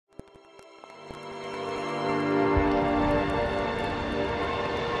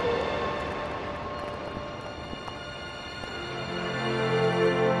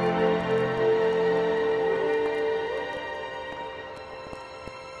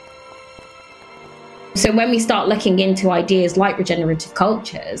So when we start looking into ideas like regenerative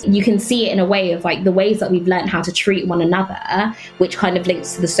cultures, you can see it in a way of like the ways that we've learned how to treat one another, which kind of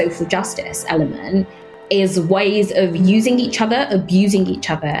links to the social justice element, is ways of using each other, abusing each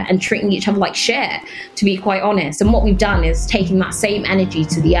other, and treating each other like shit, to be quite honest. And what we've done is taking that same energy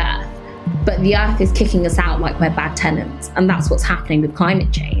to the earth, but the earth is kicking us out like we're bad tenants. And that's what's happening with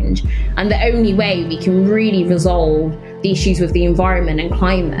climate change. And the only way we can really resolve the issues with the environment and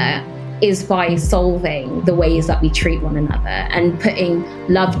climate is by solving the ways that we treat one another and putting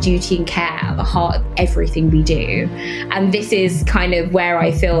love, duty, and care at the heart of everything we do. And this is kind of where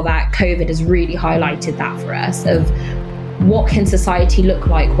I feel that COVID has really highlighted that for us, of what can society look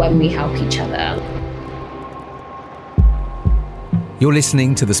like when we help each other. You're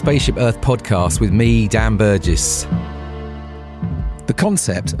listening to the Spaceship Earth podcast with me, Dan Burgess. The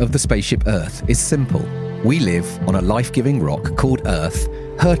concept of the Spaceship Earth is simple. We live on a life-giving rock called Earth,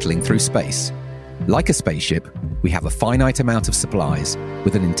 hurtling through space. Like a spaceship, we have a finite amount of supplies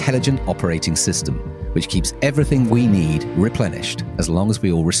with an intelligent operating system, which keeps everything we need replenished as long as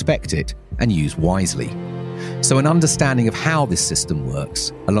we all respect it and use wisely. So an understanding of how this system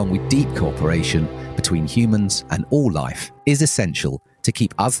works, along with deep cooperation between humans and all life, is essential to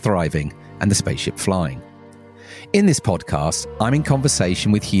keep us thriving and the spaceship flying. In this podcast, I'm in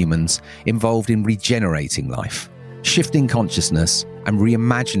conversation with humans involved in regenerating life, shifting consciousness, and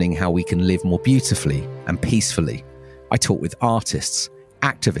reimagining how we can live more beautifully and peacefully. I talk with artists,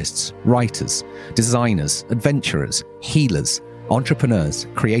 activists, writers, designers, adventurers, healers, entrepreneurs,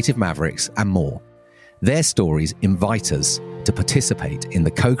 creative mavericks, and more. Their stories invite us to participate in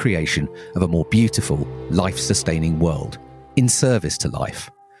the co-creation of a more beautiful, life-sustaining world in service to life,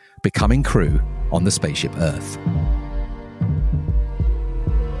 becoming crew on the Spaceship Earth.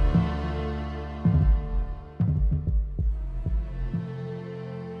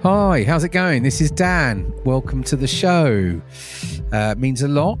 Hi, how's it going? This is Dan. Welcome to the show. It means a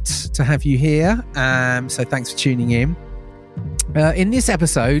lot to have you here, so thanks for tuning in. In this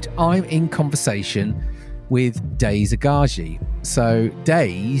episode, I'm in conversation with Daze Aghaji. So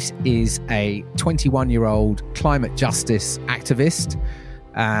Daze is a 21-year-old climate justice activist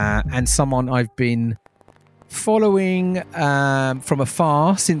and someone I've been following from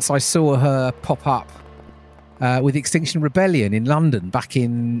afar since I saw her pop up with Extinction Rebellion in London back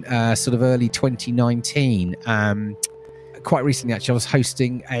in sort of early 2019. Quite recently, actually, I was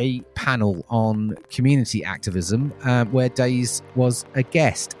hosting a panel on community activism where Daze was a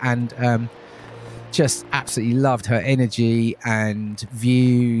guest, and just absolutely loved her energy and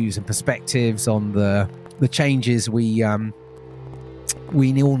views and perspectives on the changes we all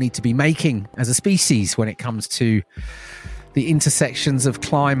need to be making as a species when it comes to the intersections of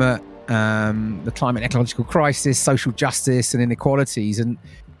climate, the climate ecological crisis, social justice and inequalities, and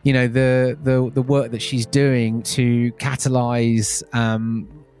you know the work that she's doing to catalyze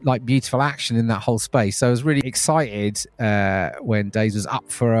like beautiful action in that whole space. So I was really excited when Daze was up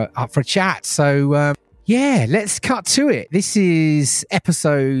for a chat. So yeah, let's cut to it. This is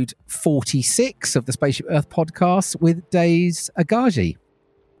episode 46 of the Spaceship Earth podcast with Daze Aghaji.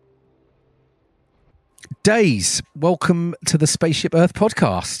 Daze, welcome to the Spaceship Earth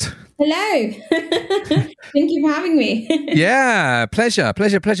podcast. Hello. Thank you for having me. Yeah, pleasure.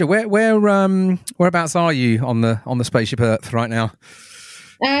 Whereabouts are you on the Spaceship Earth right now?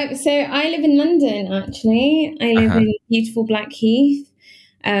 So I live in London, actually. I live in beautiful Blackheath.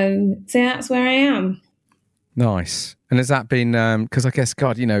 So that's where I am. Nice. And has that been, because I guess,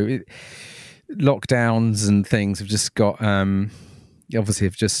 God, you know, lockdowns and things have just got, obviously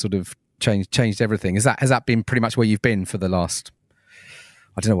have just sort of changed everything. Has that been pretty much where you've been for the last,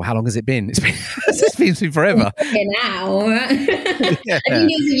 I don't know, how long has it been? It's been forever. Now. Yeah. I think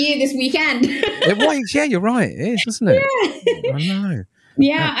it was a year this weekend. Yeah, you're right. It is, isn't it? Yeah. I know.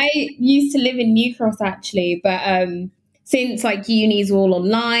 Yeah, I used to live in New Cross, actually, but since like uni's all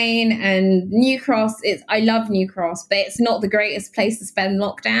online, and New Cross I love New Cross, but it's not the greatest place to spend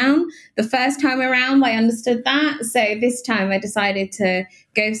lockdown. The first time around I understood that, so this time I decided to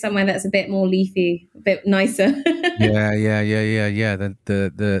go somewhere that's a bit more leafy, a bit nicer. Yeah.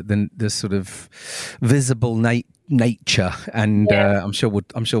 The sort of visible nature, and I'm sure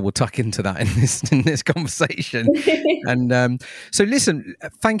we'll tuck into that in this conversation. And so listen,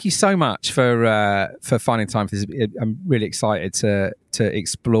 thank you so much for finding time for this. I'm really excited to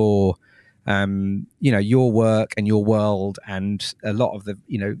explore your work and your world, and a lot of the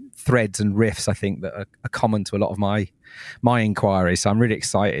threads and riffs I think that are common to a lot of my inquiries. So I'm really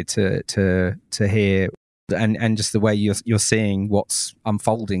excited to hear and just the way you're seeing what's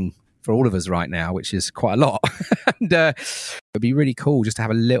unfolding for all of us right now, which is quite a lot. And it'd be really cool just to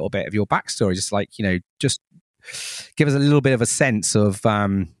have a little bit of your backstory, just like, just give us a little bit of a sense of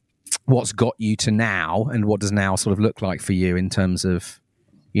what's got you to now, and what does now sort of look like for you in terms of,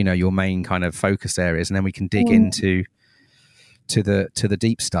 your main kind of focus areas, and then we can dig into the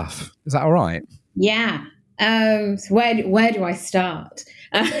deep stuff. Is that all right? Yeah. So where do I start?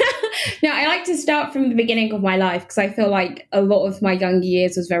 No, I like to start from the beginning of my life, because I feel like a lot of my younger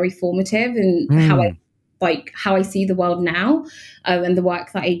years was very formative in how I see the world now, and the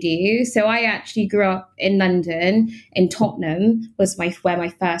work that I do. So I actually grew up in London, in Tottenham was where my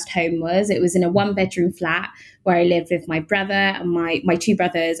first home was. It was in a 1-bedroom flat where I lived with my brother and my 2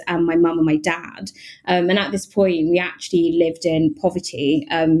 brothers and my mum and my dad. And at this point, we actually lived in poverty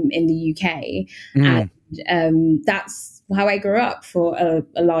in the UK. And that's how I grew up for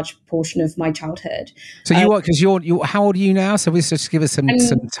a large portion of my childhood. So because you're how old are you now? So just give us some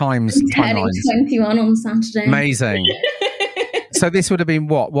timelines. Turning 21 on Saturday. Amazing. So this would have been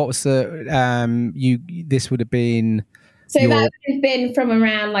what? What was the this would have been. So that would have been from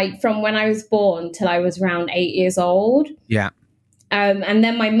around from when I was born till I was around 8 years old. Yeah. And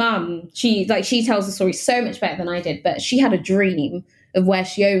then my mum, she tells the story so much better than I did, but she had a dream of where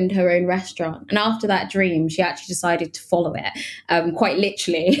she owned her own restaurant. And after that dream, she actually decided to follow it, quite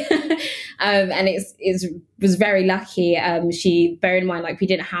literally. And it was very lucky. Bear in mind, we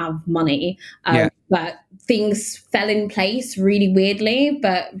didn't have money, but things fell in place really weirdly,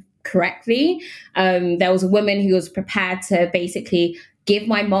 but correctly. There was a woman who was prepared to basically give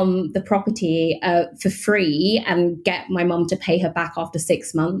my mum the property for free and get my mum to pay her back after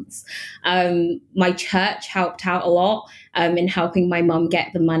 6 months. My church helped out a lot in helping my mum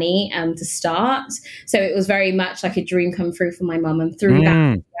get the money to start. So it was very much like a dream come true for my mum, and through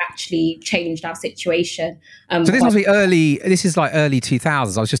that, we actually changed our situation. So this must be early. This is like early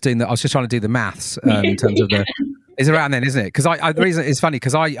 2000s. I was just trying to do the maths in terms of the. It's around then, isn't it? Because the reason it's funny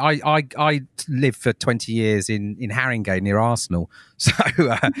because I lived for 20 years in Haringey near Arsenal, so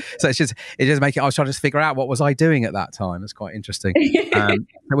it just make it. I was trying to figure out what was I doing at that time. It's quite interesting.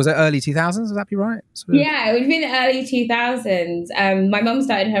 Was it early 2000s? Would that be right? Yeah, it would have been the early 2000s. My mum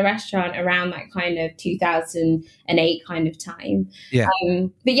started her restaurant around that kind of 2008 kind of time. Yeah.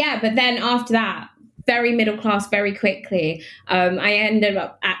 But then after that, very middle class, very quickly. I ended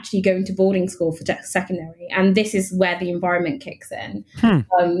up actually going to boarding school for secondary, and this is where the environment kicks in.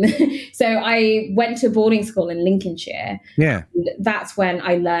 So I went to boarding school in Lincolnshire. Yeah, and that's when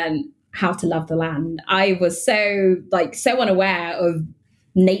I learned how to love the land. I was so unaware of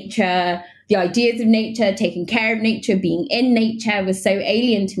nature, the ideas of nature, taking care of nature, being in nature was so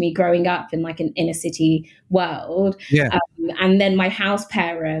alien to me growing up in an inner city world. Yeah. And then my house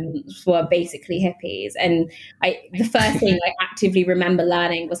parents were basically hippies. And the first thing I actively remember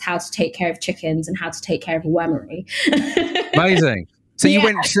learning was how to take care of chickens and how to take care of a wormery. Amazing. So you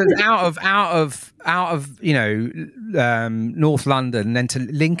went out of North London and then to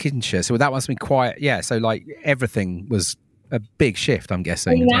Lincolnshire. So that must be quite, so everything was a big shift, I'm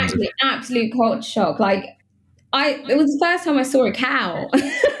guessing. Exactly, absolute culture shock. It was the first time I saw a cow.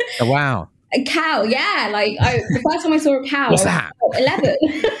 Oh, wow. A cow, yeah. The first time I saw a cow, what's that? 11,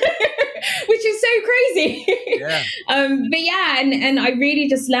 which is so crazy. Yeah. And I really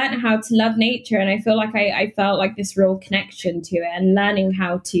just learned how to love nature, and I feel like I felt like this real connection to it, and learning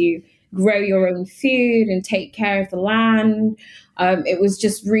how to grow your own food and take care of the land. It was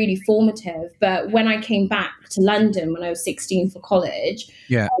just really formative. But when I came back to London when I was 16 for college,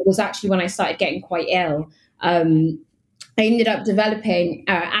 it was actually when I started getting quite ill. I ended up developing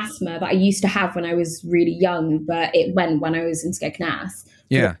asthma that I used to have when I was really young, but it went when I was in Skegness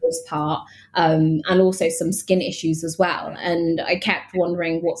for the most part, and also some skin issues as well. And I kept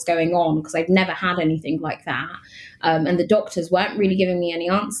wondering what's going on because I'd never had anything like that. And the doctors weren't really giving me any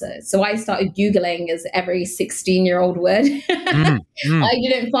answers. So I started Googling, as every 16-year-old would. I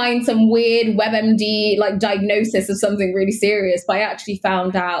didn't find some weird WebMD diagnosis of something really serious, but I actually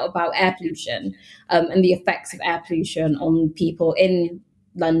found out about air pollution and the effects of air pollution on people in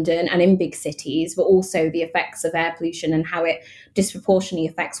London and in big cities, but also the effects of air pollution and how it disproportionately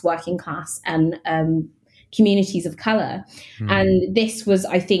affects working class and communities of colour. And this was,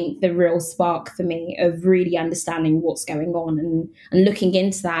 I think, the real spark for me of really understanding what's going on and looking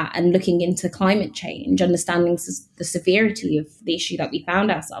into that and looking into climate change, understanding the severity of the issue that we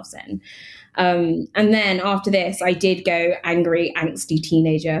found ourselves in. And then after this, I did go angry, angsty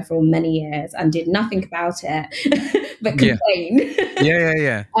teenager for many years and did nothing about it, but complained.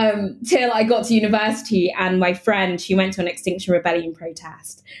 Till I got to university, and my friend, she went to an Extinction Rebellion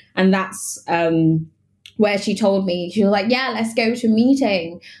protest. And that's where she told me, she was like, yeah, let's go to a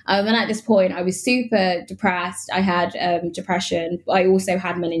meeting. And at this point, I was super depressed. I had depression. I also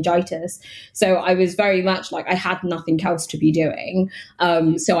had meningitis. So I was very much like, I had nothing else to be doing.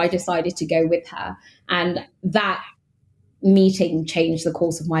 So I decided to go with her. And that meeting changed the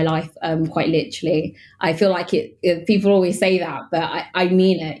course of my life, quite literally. I feel like people always say that, but I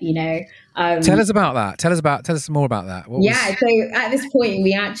mean it, you know. Tell us about that. Tell us more about that. So at this point,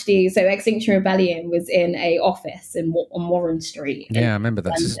 so Extinction Rebellion was in a office on Warren Street. Yeah, I remember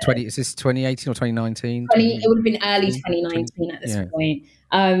that. Is this 2018 or 2019? It would have been early 2019 at this point.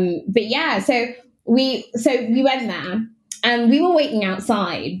 But yeah, so we went there. And we were waiting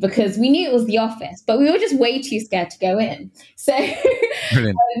outside because we knew it was the office, but we were just way too scared to go in. So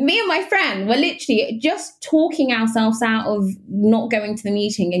me and my friend were literally just talking ourselves out of not going to the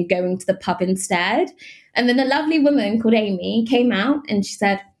meeting and going to the pub instead. And then a lovely woman called Amy came out and she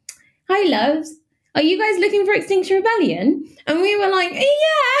said, "Hi, loves. Are you guys looking for Extinction Rebellion?" And we were like,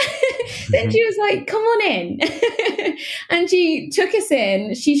 yeah. Then she was like, "Come on in." And she took us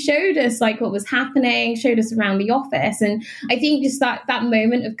in. She showed us like what was happening, showed us around the office. And I think just that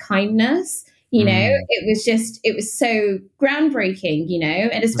moment of kindness, you know, it was so groundbreaking, you know.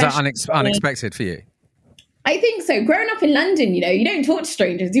 And especially was that unexpected for you? I think so. Growing up in London, you know, you don't talk to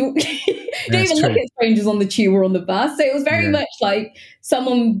strangers. You don't even look at strangers on the tube or on the bus. So it was very much like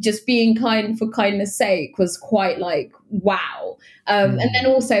someone just being kind for kindness' sake was quite like, wow. And then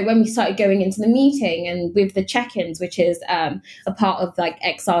also when we started going into the meeting and with the check-ins, which is a part of like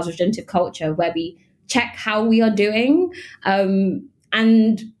XR's regenerative culture where we check how we are doing. And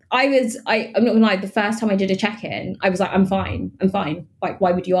I'm not gonna lie, the first time I did a check-in, I was like, I'm fine. Like,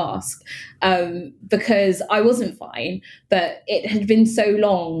 why would you ask? Because I wasn't fine, but it had been so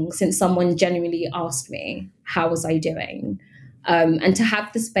long since someone genuinely asked me, how was I doing? And to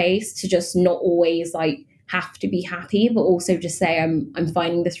have the space to just not always like have to be happy, but also just say, I'm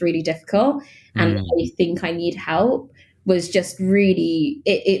finding this really difficult and I think I need help, was just really,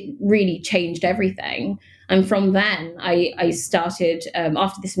 it really changed everything. And from then, I started,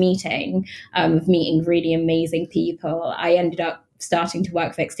 after this meeting, of meeting really amazing people, I ended up starting to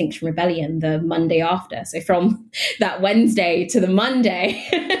work for Extinction Rebellion the Monday after. So from that Wednesday to the Monday.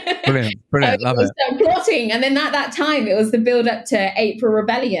 Brilliant, love it. Plotting. And then at that time, it was the build up to April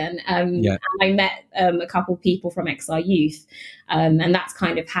Rebellion. And I met a couple of people from XR Youth. And that's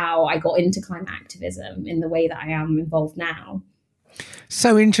kind of how I got into climate activism in the way that I am involved now.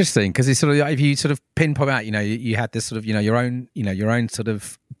 So interesting, because it's sort of, if you sort of pinpoint out, you know, you had this sort of, your own sort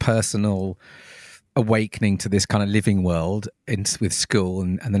of personal awakening to this kind of living world with school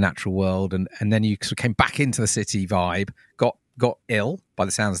and the natural world, and then you sort of came back into the city vibe, got ill by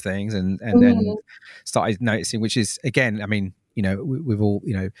the sounds of things, and then started noticing, which is, again, I mean, you know, we've all,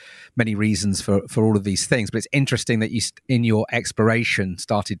 you know, many reasons for all of these things, but it's interesting that you, in your exploration,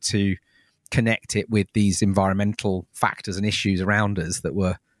 started to connect it with these environmental factors and issues around us that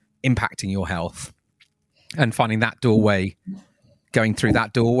were impacting your health, and finding that doorway, going through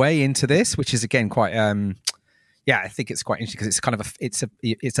that doorway into this, which is again quite I think it's quite interesting, because it's kind of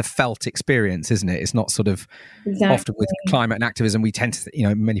it's a felt experience, isn't it? It's not sort of often with climate and activism, we tend to, you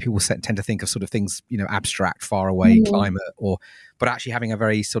know, many people tend to think of sort of things, you know, abstract, far away climate, but actually having a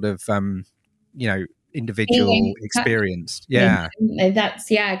very sort of you know, individual experience. That's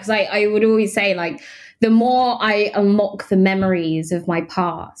because I would always say, like, the more I unlock the memories of my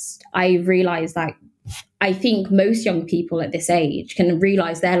past, I realize that I think most young people at this age can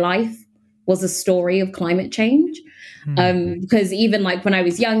realize their life was a story of climate change. Because even like when I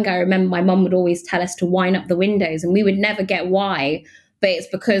was younger, I remember my mum would always tell us to wind up the windows, and we would never get why, but it's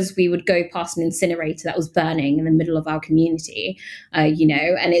because we would go past an incinerator that was burning in the middle of our community, you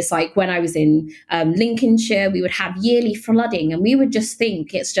know. And it's like when I was in Lincolnshire, we would have yearly flooding, and we would just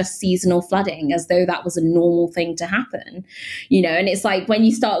think it's just seasonal flooding, as though that was a normal thing to happen, you know. And it's like when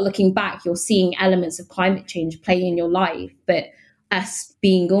you start looking back, you're seeing elements of climate change play in your life, but us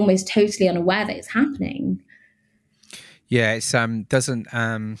being almost totally unaware that it's happening. Yeah, it's doesn't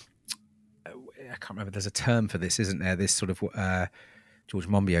I can't remember. There's a term for this, isn't there? This sort of George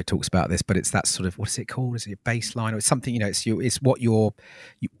Monbiot talks about this, but it's that sort of, what's it called? Is it a baseline, or it's something, you know? It's what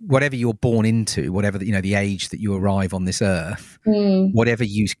whatever you're born into, whatever the, you know, the age that you arrive on this earth, whatever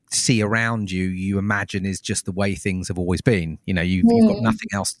you see around you, you imagine is just the way things have always been. You know, you've got nothing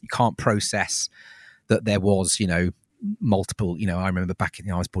else. You can't process that there was, you know, multiple. You know, I remember back in,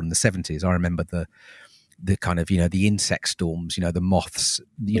 I was born in the 70s. I remember the the kind of, the insect storms, the moths,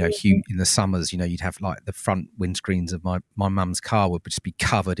 in the summers, you'd have like the front windscreens of my mum's car would just be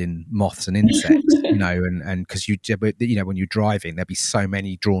covered in moths and insects, and because when you're driving, there'd be so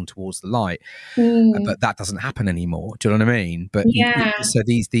many drawn towards the light, but that doesn't happen anymore. Do you know what I mean? But so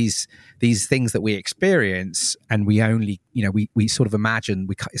these things that we experience, and we only, we sort of imagine,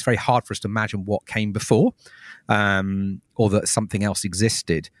 it's very hard for us to imagine what came before, or that something else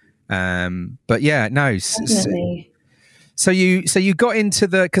existed. But yeah, no. So you got into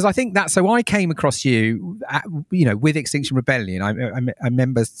because I think that's, so I came across you, with Extinction Rebellion. I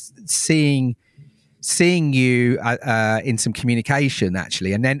remember seeing you in some communication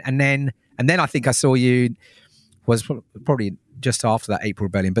actually, and then I think I saw you was probably just after that April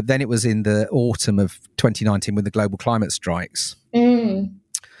Rebellion, but then it was in the autumn of 2019 with the global climate strikes.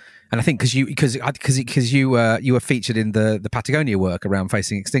 And I think because you were featured in the Patagonia work around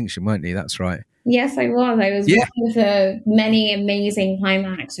facing extinction, weren't you? That's right. Yes, I was. I was one of the many amazing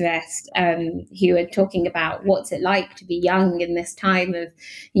climate activists who are talking about what's it like to be young in this time of,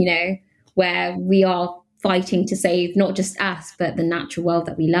 where we are fighting to save not just us, but the natural world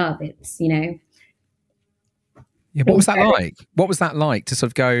that we love. It's, Yeah, what was that like? What was that like to sort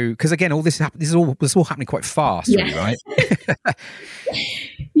of go? Because again, all this was all happening quite fast, really, right?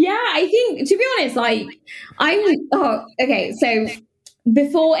 Yeah, I think, to be honest, so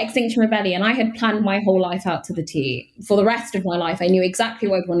before Extinction Rebellion, I had planned my whole life out to the T. For the rest of my life, I knew exactly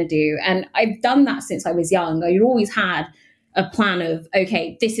what I'd want to do. And I've done that since I was young. I always had a plan of,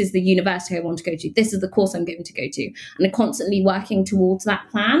 okay, this is the university I want to go to. This is the course I'm going to go to. And I'm constantly working towards that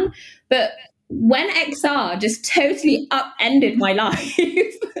plan. But when XR just totally upended my life,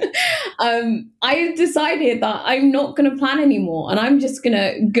 I decided that I'm not going to plan anymore, and I'm just going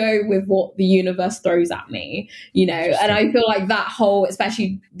to go with what the universe throws at me, And I feel like that whole,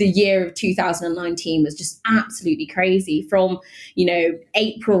 especially the year of 2019 was just absolutely crazy, from,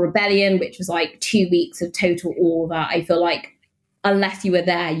 April Rebellion, which was like 2 weeks of total awe that I feel like unless you were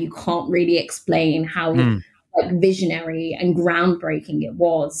there, you can't really explain how visionary and groundbreaking it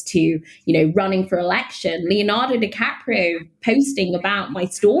was, to, running for election, Leonardo DiCaprio posting about my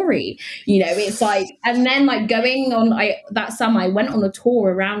story, it's like, and then like going on, that summer I went on a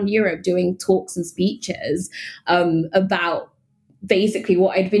tour around Europe doing talks and speeches about basically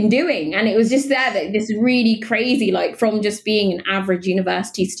what I'd been doing. And it was just that this really crazy, like from just being an average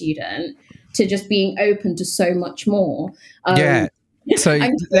university student to just being open to so much more. So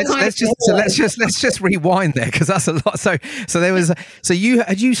let's just rewind there, because that's a lot. So there was, you're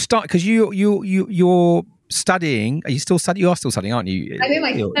studying. Are you still studying? You are still studying, aren't you? I'm in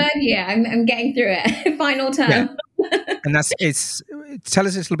my third year. I'm getting through it. Final term. Yeah. And tell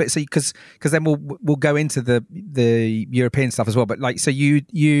us a little bit, so because then we'll go into the European stuff as well. But like, so you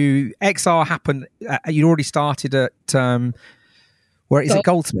XR happened. You'd already started at where is it?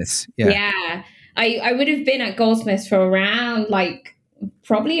 Goldsmiths. Yeah. I would have been at Goldsmiths for around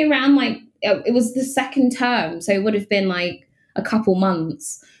probably around it was the second term, so it would have been like a couple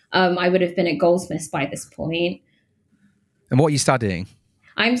months. I would have been at Goldsmiths by this point. And what are you studying?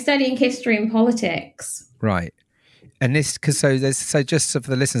 I'm studying history and politics. Right. And this, so just for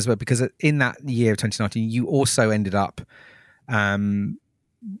the listeners, but because in that year of 2019, you also ended up on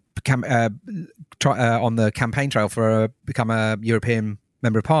the campaign trail for become a European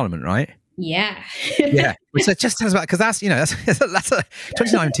Member of Parliament, right? Yeah. Yeah. Which just tells about, because that's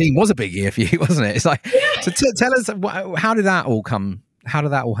 2019 was a big year for you, wasn't it? It's like, so tell us, how did that all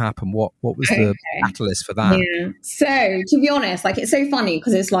happen? What was the catalyst for that? Yeah. So to be honest, it's so funny,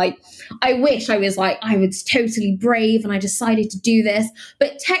 because it's like, I wish I was I was totally brave and I decided to do this,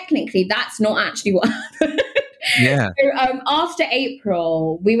 but technically that's not actually what happened. Yeah. So, after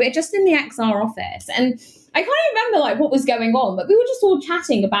April, we were just in the XR office, and I can't remember what was going on, but we were just all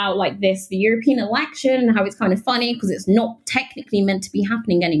chatting about the European election, and how it's kind of funny because it's not technically meant to be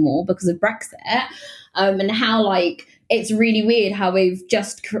happening anymore because of Brexit, and how it's really weird how we've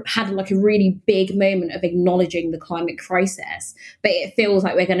just had a really big moment of acknowledging the climate crisis, but it feels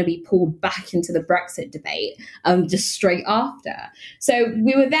like we're going to be pulled back into the Brexit debate just straight after. So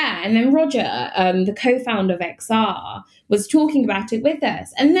we were there, and then Roger, the co-founder of XR, was talking about it with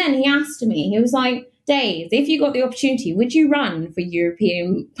us. And then he asked me, he was like, Daze, if you got the opportunity, would you run for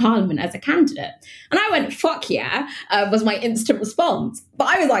European Parliament as a candidate? And I went, fuck yeah, was my instant response. But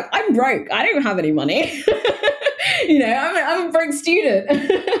I was like, I'm broke. I don't have any money. I'm a broke student.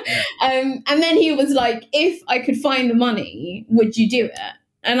 And then he was like, if I could find the money, would you do it?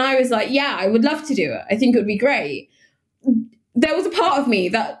 And I was like, yeah, I would love to do it. I think it would be great. there was a part of me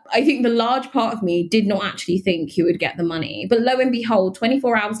that I think the large part of me did not actually think he would get the money. But lo and behold,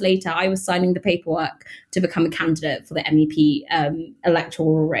 24 hours later, I was signing the paperwork to become a candidate for the MEP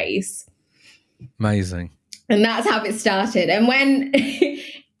electoral race. Amazing. And that's how it started. And when,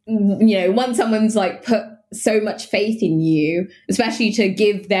 once someone's like put so much faith in you, especially to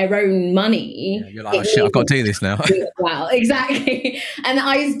give their own money. You're like, oh shit, I've got to do this now. Well, exactly. And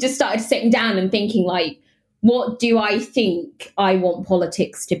I just started sitting down and thinking like, what do I think I want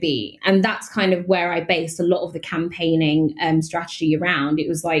politics to be? And that's kind of where I based a lot of the campaigning strategy around. It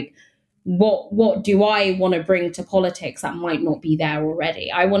was like, what do I want to bring to politics that might not be there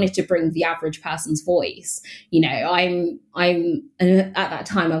already? I wanted to bring the average person's voice. I'm at that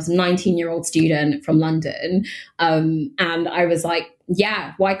time I was a 19-year-old student from London, and I was like,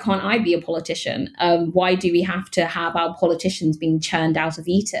 yeah, why can't I be a politician? Why do we have to have our politicians being churned out of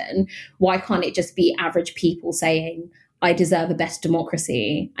Eton? Why can't it just be average people saying, I deserve a best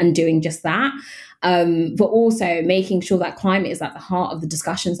democracy, and doing just that? But also making sure that climate is at the heart of the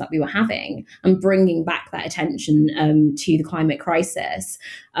discussions that we were having, and bringing back that attention to the climate crisis,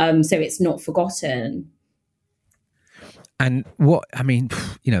 so it's not forgotten. And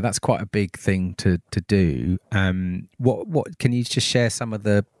that's quite a big thing to do. What can you just share some of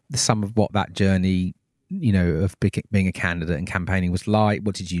what that journey, of being a candidate and campaigning was like?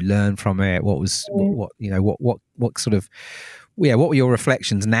 What did you learn from it? What were your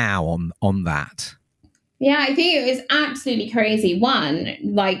reflections now on that? Yeah, I think it was absolutely crazy. One,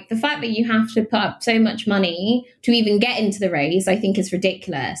 like the fact that you have to put up so much money to even get into the race, I think is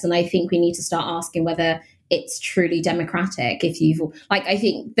ridiculous. And I think we need to start asking whether it's truly democratic. I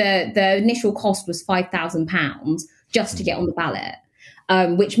think the initial cost was £5,000 just to get on the ballot,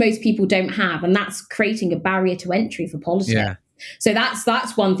 which most people don't have. And that's creating a barrier to entry for politics. Yeah. So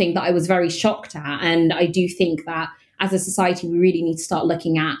that's one thing that I was very shocked at. And I do think that as a society, we really need to start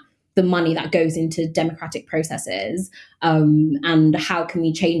looking at the money that goes into democratic processes, and how can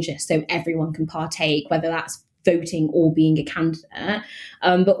we change this so everyone can partake, whether that's voting or being a candidate.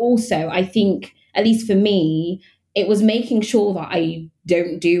 But also, I think, at least for me, it was making sure that I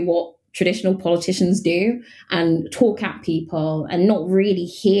don't do what traditional politicians do and talk at people and not really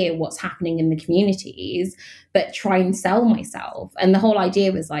hear what's happening in the communities, but try and sell myself. And the whole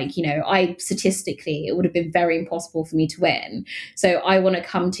idea was like, statistically, it would have been very impossible for me to win. So I want to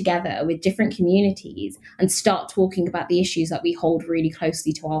come together with different communities and start talking about the issues that we hold really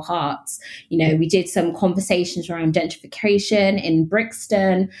closely to our hearts. We did some conversations around gentrification in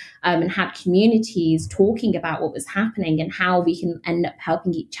Brixton, and had communities talking about what was happening and how we can end up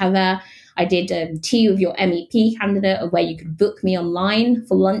helping each other. I did a tea with your MEP candidate, where you could book me online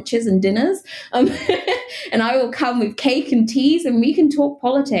for lunches and dinners. And I will come with cake and teas, and we can talk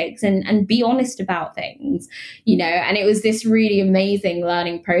politics and be honest about things, and it was this really amazing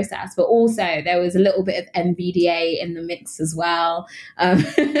learning process. But also there was a little bit of MBDA in the mix as well, of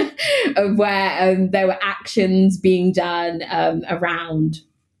where there were actions being done around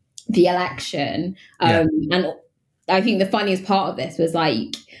the election. And I think the funniest part of this was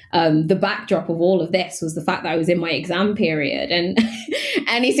like, the backdrop of all of this was the fact that I was in my exam period, and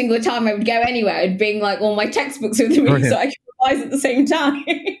any single time I would go anywhere, I'd bring like all my textbooks with me so I could revise at the same time.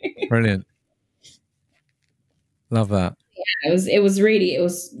 Brilliant. Love that. Yeah,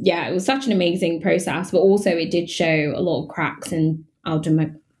 it was such an amazing process, but also it did show a lot of cracks in our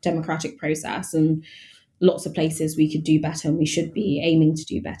democratic process, and lots of places we could do better and we should be aiming to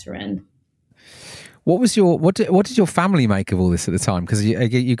do better in. What did your family make of all this at the time? Because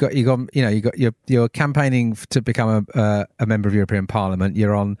you're campaigning to become a member of European Parliament.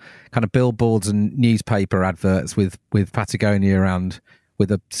 You're on kind of billboards and newspaper adverts with Patagonia around,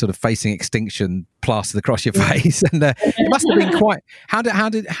 with a sort of facing extinction plastered across your face, and it must have been quite.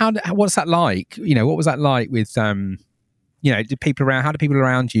 What's that like? What was that like with did people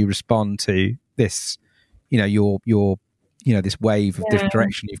around you respond to this? Your this wave of this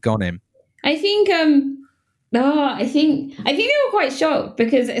direction you've gone in. I think I think they were quite shocked,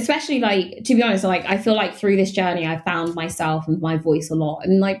 because especially like, to be honest, like I feel like through this journey I found myself and my voice a lot.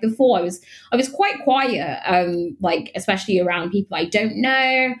 And like before I was quite quiet, like especially around people I don't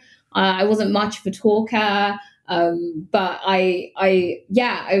know. I wasn't much of a talker, but I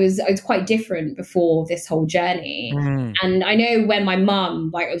was quite different before this whole journey. And I know when my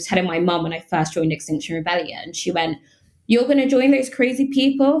mum, like I was telling my mum when I first joined Extinction Rebellion, she went, "You're going to join those crazy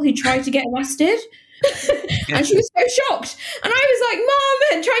people who tried to get arrested?" And she was so shocked. And I was like, "Mum,"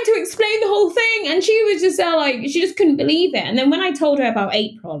 and trying to explain the whole thing. And she was just she just couldn't believe it. And then when I told her about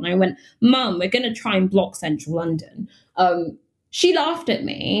April, and I went, "Mum, we're going to try and block central London," She laughed at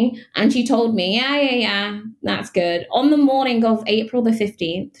me and she told me, yeah, that's good. On the morning of April the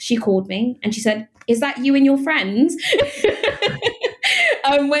 15th, she called me and she said, is that you and your friends?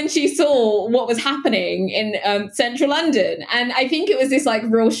 When she saw what was happening in central London. And I think it was this like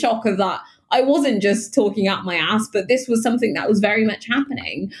real shock of that. I wasn't just talking out my ass, but this was something that was very much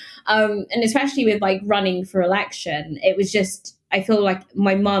happening. And especially with like running for election, it was just, I feel like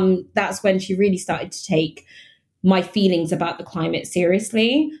my mum, that's when she really started to take my feelings about the climate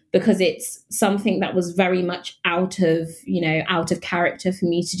seriously, because it's something that was very much out of character for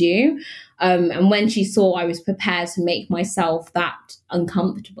me to do. And when she saw I was prepared to make myself that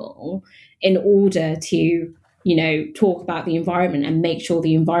uncomfortable in order to, talk about the environment and make sure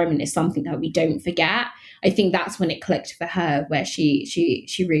the environment is something that we don't forget, I think that's when it clicked for her, where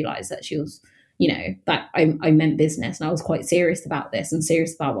she realized that she was, that I meant business, and I was quite serious about this and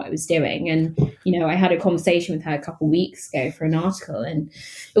serious about what I was doing. And, I had a conversation with her a couple of weeks ago for an article, and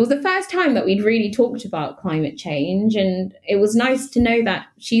it was the first time that we'd really talked about climate change. And it was nice to know that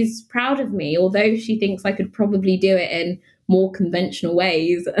she's proud of me, although she thinks I could probably do it in more conventional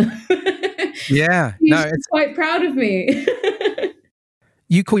ways. Yeah, she's quite proud of me.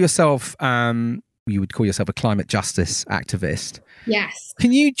 You call yourself, you would call yourself a climate justice activist. Yes.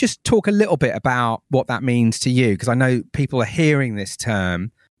 Can you just talk a little bit about what that means to you? Because I know people are hearing this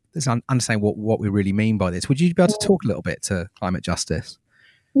term, understanding what we really mean by this. Would you be able to talk a little bit to climate justice?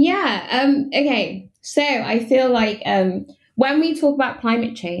 Yeah. Okay. So I feel like when we talk about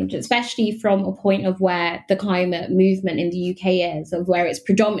climate change, especially from a point of where the climate movement in the UK is, of where it's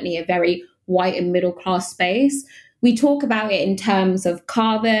predominantly a very white and middle class space, we talk about it in terms of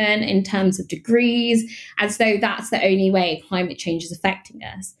carbon, in terms of degrees, as though that's the only way climate change is affecting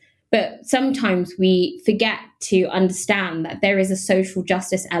us. But sometimes we forget to understand that there is a social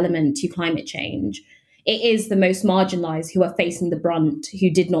justice element to climate change. It is the most marginalized who are facing the brunt, who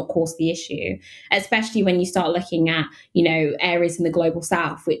did not cause the issue, especially when you start looking at, areas in the global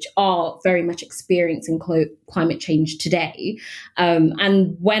south, which are very much experiencing climate change today.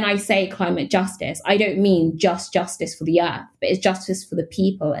 And when I say climate justice, I don't mean just justice for the earth, but it's justice for the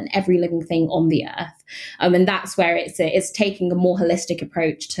people and every living thing on the earth. And that's where it's taking a more holistic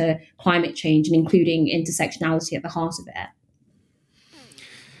approach to climate change and including intersectionality at the heart of it.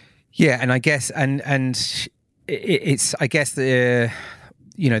 Yeah, and I guess and it's I guess the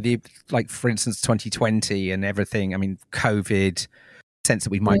like for instance 2020 and everything. I mean, COVID, sense that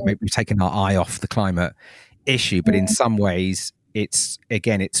we've taken our eye off the climate issue, but in some ways it's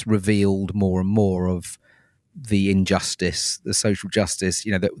revealed more and more of the injustice, the social justice,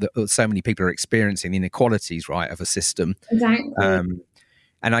 that so many people are experiencing, the inequalities, right, of a system. Exactly.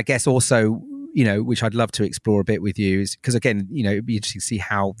 And I guess also, which I'd love to explore a bit with you, is because again, it'd be interesting to see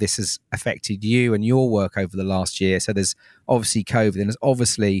how this has affected you and your work over the last year. So there's obviously COVID, and there's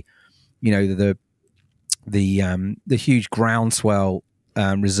obviously, the huge groundswell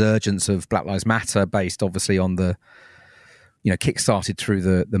resurgence of Black Lives Matter, based obviously on the, kick-started through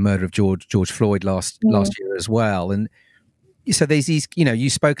the murder of George Floyd last year as well. And so there's these, you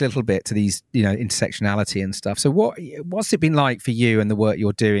spoke a little bit to these, intersectionality and stuff. So what's it been like for you and the work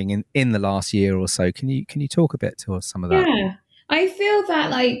you're doing in the last year or so? Can you talk a bit to us some of that? Yeah, I feel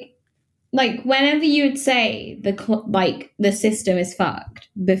that like whenever you would say the system is fucked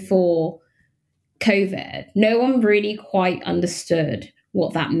before COVID, no one really quite understood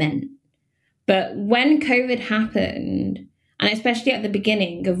what that meant. But when COVID happened, and especially at the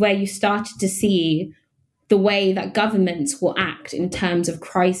beginning of where you started to see the way that governments will act in terms of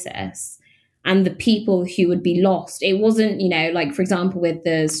crisis and the people who would be lost. It wasn't, like, for example, with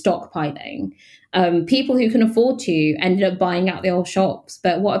the stockpiling, people who can afford to ended up buying out the old shops.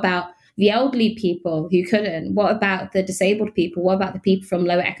 But what about the elderly people who couldn't? What about the disabled people? What about the people from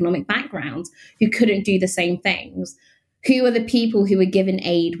lower economic backgrounds who couldn't do the same things? Who are the people who were given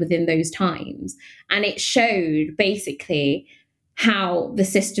aid within those times? And it showed basically how the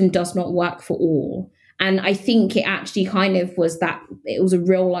system does not work for all. And I think it actually kind of was it was a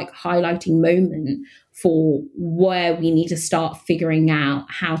real highlighting moment for where we need to start figuring out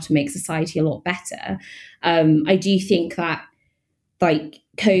how to make society a lot better. I do think that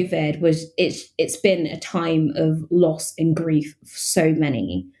COVID it's been a time of loss and grief for so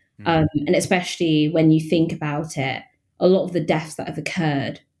many. And especially when you think about it, a lot of the deaths that have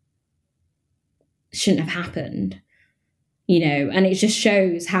occurred shouldn't have happened, and it just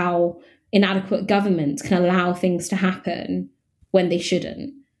shows how inadequate governments can allow things to happen when they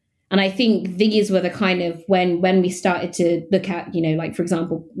shouldn't. And I think these were the kind of when we started to look at, for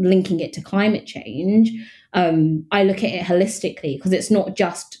example, linking it to climate change, I look at it holistically, because it's not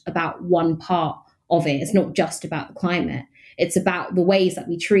just about one part of it. It's not just about the climate. It's about the ways that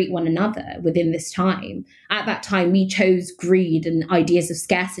we treat one another within this time. At that time, we chose greed and ideas of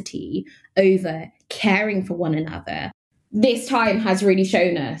scarcity over caring for one another. This time has really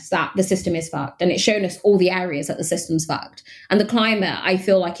shown us that the system is fucked, and it's shown us all the areas that the system's fucked. And the climate, I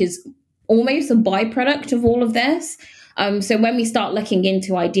feel like, is almost a byproduct of all of this. So when we start looking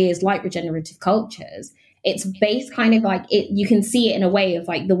into ideas like regenerative cultures, it's based kind of like it, you can see it in a way of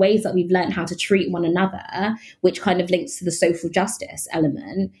like the ways that we've learned how to treat one another, which kind of links to the social justice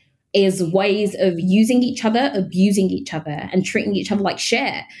element, is ways of using each other, abusing each other, and treating each other like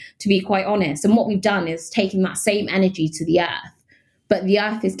shit, to be quite honest. And what we've done is taken that same energy to the earth, but the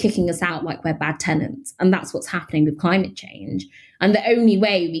earth is kicking us out like we're bad tenants. And that's what's happening with climate change. And the only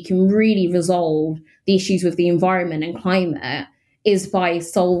way we can really resolve the issues with the environment and climate is by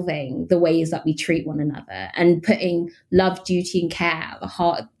solving the ways that we treat one another and putting love, duty, and care at the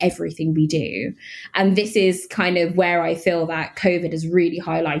heart of everything we do. And this is kind of where I feel that COVID has really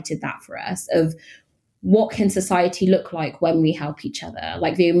highlighted that for us, of what can society look like when we help each other,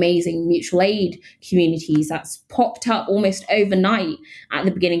 like the amazing mutual aid communities that's popped up almost overnight at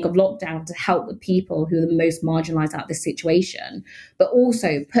the beginning of lockdown to help the people who are the most marginalized out of this situation, but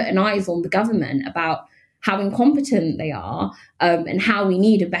also put an eyes on the government about how incompetent they are, and how we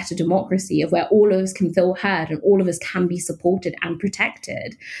need a better democracy of where all of us can feel heard and all of us can be supported and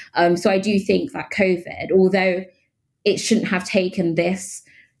protected. So I do think that COVID, although it shouldn't have taken this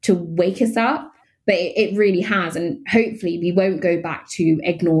to wake us up, but it really has. And hopefully we won't go back to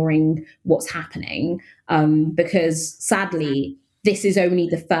ignoring what's happening, because sadly, this is only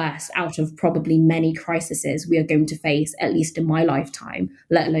the first out of probably many crises we are going to face, at least in my lifetime,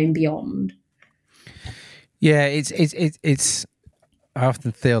 let alone beyond. Yeah, it's. I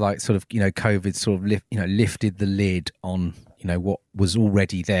often feel like sort of, COVID sort of lifted the lid on, what was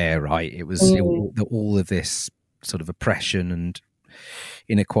already there, right? It was all of this sort of oppression and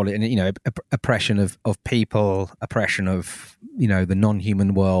inequality, and oppression of people, oppression of the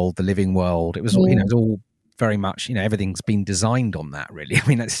non-human world, the living world. It was all, it was all very much, everything's been designed on that, really. I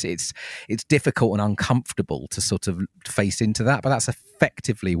mean, it's difficult and uncomfortable to sort of face into that, but that's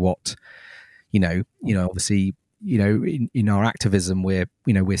effectively what. Obviously, in our activism, we're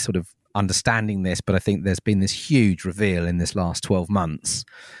sort of understanding this, but I think there's been this huge reveal in this last 12 months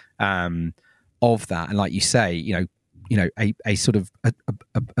of that. And like you say, a sort of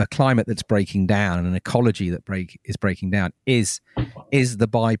a climate that's breaking down and an ecology that is breaking down is the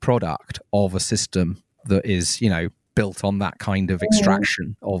byproduct of a system that is, built on that kind of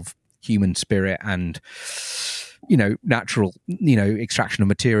extraction of human spirit and, natural, extraction of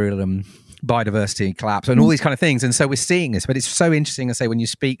material and biodiversity collapse and all these kind of things. And so we're seeing this, but it's so interesting. I say, when you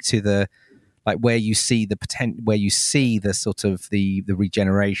speak to the, like, where you see the potential, where you see the sort of the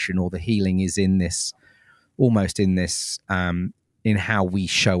regeneration or the healing is in this, almost in this, in how we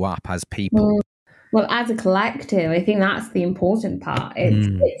show up as people. Well, as a collective, I think that's the important part.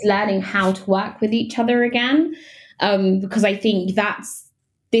 It's learning how to work with each other again. Because I think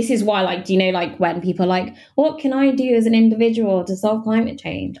this is why, like, when people are like, what can I do as an individual to solve climate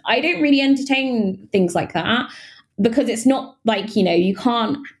change? I don't really entertain things like that, because it's not like, you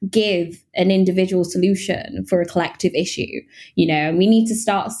can't give an individual solution for a collective issue, and we need to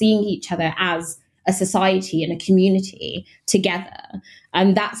start seeing each other as a society and a community together.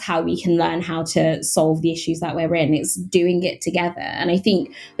 And that's how we can learn how to solve the issues that we're in. It's doing it together. And I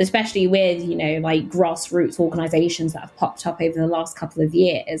think, especially with, like grassroots organizations that have popped up over the last couple of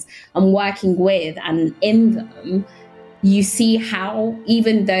years, and working with and in them, you see how,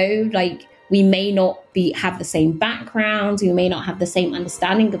 even though like we may not have the same backgrounds, we may not have the same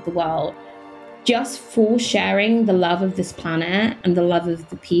understanding of the world, just for sharing the love of this planet and the love of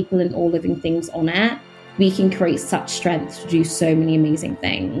the people and all living things on it, we can create such strength to do so many amazing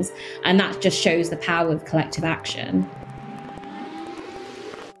things. And that just shows the power of collective action.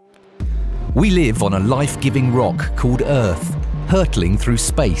 We live on a life-giving rock called Earth, hurtling through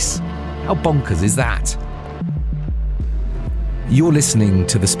space. How bonkers is that? You're listening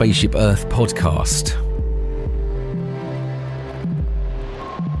to the Spaceship Earth podcast.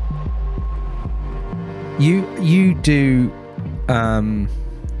 You do, I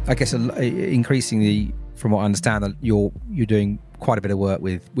guess, increasingly, from what I understand, that you're doing quite a bit of work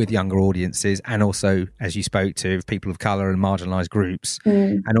with younger audiences, and also, as you spoke to, people of colour and marginalised groups,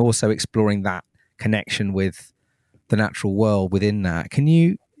 and also exploring that connection with the natural world within that. Can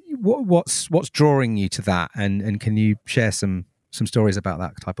you, what's drawing you to that, and can you share some stories about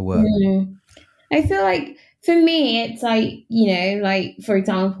that type of work? I feel like, for me, it's like, like, for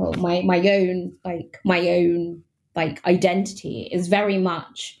example, my own identity is very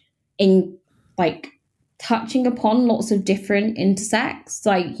much in, like, touching upon lots of different intersects.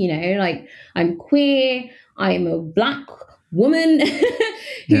 Like, you know, like I'm queer, I'm a Black woman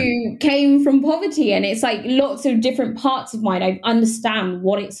who came from poverty, and it's like lots of different parts of mine. I understand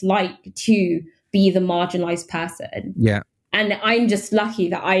what it's like to be the marginalized person. Yeah. And I'm just lucky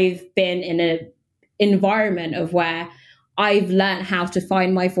that I've been in an environment of where I've learned how to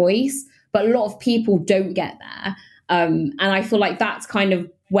find my voice, but a lot of people don't get there. And I feel like that's kind of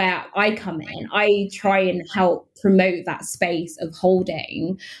where I come in. I try and help promote that space of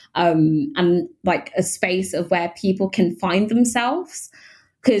holding, and like a space of where people can find themselves.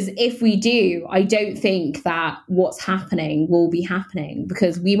 Because if we do, I don't think that what's happening will be happening,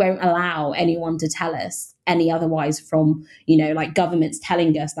 because we won't allow anyone to tell us any otherwise, from, you know, like governments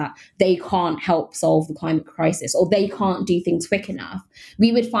telling us that they can't help solve the climate crisis or they can't do things quick enough.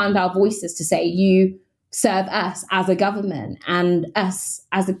 We would find our voices to say, you serve us as a government, and us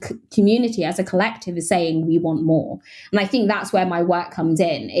as a community, as a collective, is saying we want more. And I think that's where my work comes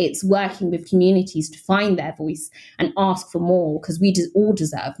in. It's working with communities to find their voice and ask for more, because we all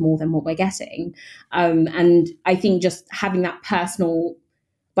deserve more than what we're getting. And I think just having that personal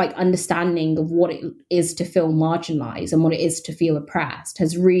like understanding of what it is to feel marginalized and what it is to feel oppressed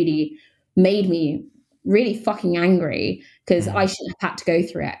has really made me really fucking angry, because I shouldn't have had to go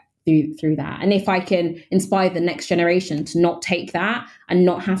through it. Through that. And if I can inspire the next generation to not take that and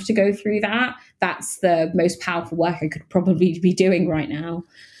not have to go through that, that's the most powerful work I could probably be doing right now.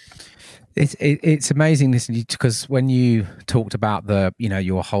 It's amazing listening to you, because when you talked about the, you know,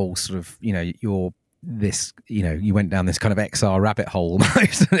 your whole sort of, you know, you went down this kind of XR rabbit hole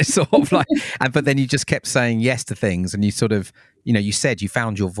almost, and it's sort of like, but then you just kept saying yes to things, and you sort of, you know, you said you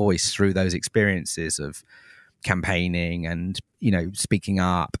found your voice through those experiences of campaigning and, you know, speaking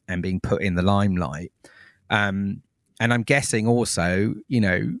up and being put in the limelight. And I'm guessing also, you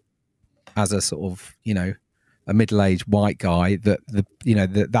know, as a sort of, you know, a middle-aged white guy, that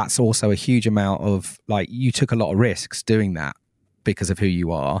that's also a huge amount of, like, you took a lot of risks doing that because of who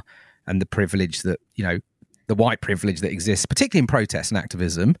you are and the privilege that, you know, the white privilege that exists, particularly in protest and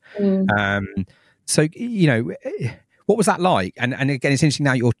activism. So, you know, what was that like? And again, it's interesting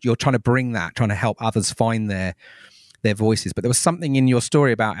now you're trying to bring that, trying to help others find their voices. But there was something in your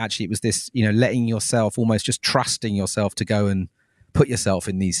story about, actually, it was this, you know, letting yourself, almost just trusting yourself to go and put yourself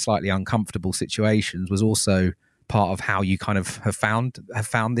in these slightly uncomfortable situations, was also part of how you kind of have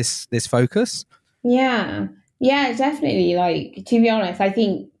found this focus. Yeah, definitely. Like, to be honest, I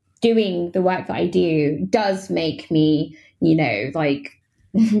think doing the work that I do does make me, you know, like,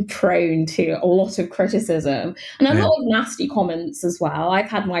 prone to a lot of criticism and a lot of nasty comments as well. I've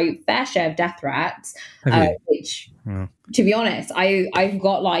had my fair share of death threats, which, to be honest, I've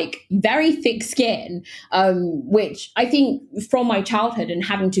got like very thick skin, which I think from my childhood and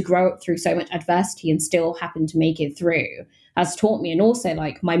having to grow up through so much adversity and still happen to make it through has taught me. And also,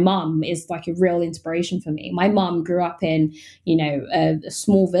 like, my mum is like a real inspiration for me. My mum grew up in, you know, a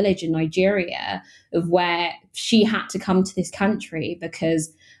small village in Nigeria, of where she had to come to this country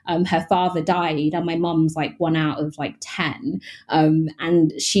because her father died, and my mum's like 1 out of like 10,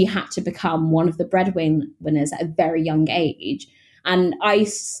 and she had to become one of the breadwinners at a very young age. And I've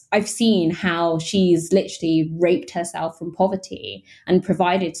seen how she's literally raped herself from poverty and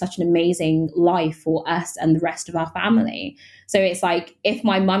provided such an amazing life for us and the rest of our family. So it's like, if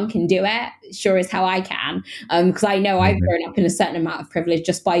my mum can do it, sure as how I can. Because I know I've grown up in a certain amount of privilege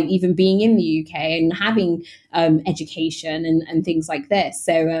just by even being in the UK and having education and things like this.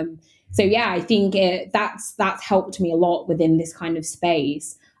 So yeah, I think that's helped me a lot within this kind of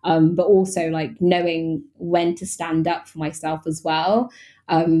space. But also, like, knowing when to stand up for myself as well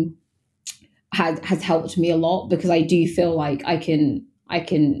has helped me a lot, because I do feel like I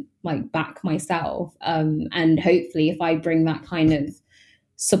can like back myself, and hopefully if I bring that kind of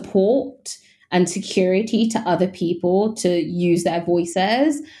support and security to other people to use their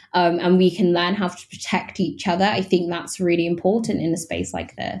voices, and we can learn how to protect each other, I think that's really important in a space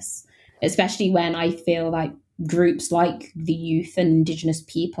like this, especially when I feel like groups like the youth and Indigenous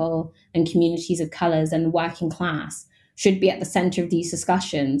people and communities of colours and the working class should be at the centre of these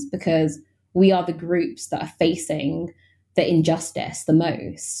discussions, because we are the groups that are facing the injustice the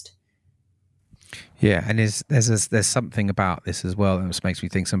most. Yeah, and there's something about this as well that just makes me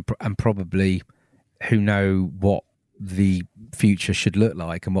think, and probably who know what the future should look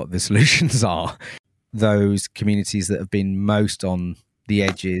like and what the solutions are. Those communities that have been most on the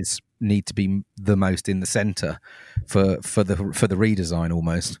edges need to be the most in the center for the redesign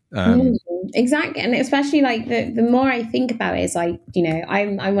almost. Exactly. And especially like the more I think about it, it's like, you know,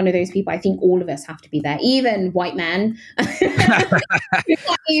 I'm one of those people, I think all of us have to be there, even white men.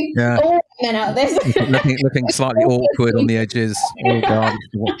 Yeah. All white men out there. looking slightly awkward on the edges. Oh God,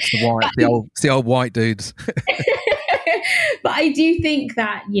 it's the old white dudes. But I do think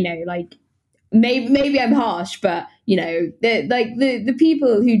that, you know, like, maybe I'm harsh, but you know, the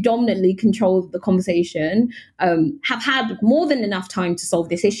people who dominantly control the conversation have had more than enough time to solve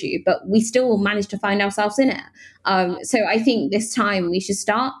this issue, but we still manage to find ourselves in it. So I think this time we should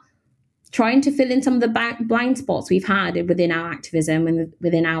start trying to fill in some of the blind spots we've had within our activism and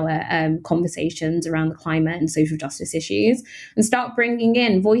within our conversations around the climate and social justice issues, and start bringing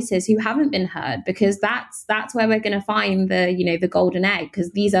in voices who haven't been heard, because that's where we're going to find the golden egg,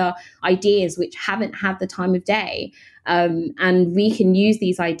 because these are ideas which haven't had the time of day. And we can use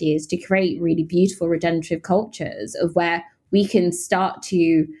these ideas to create really beautiful regenerative cultures of where we can start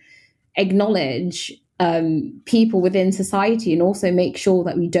to acknowledge people within society, and also make sure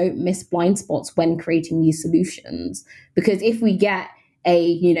that we don't miss blind spots when creating these solutions. Because if we get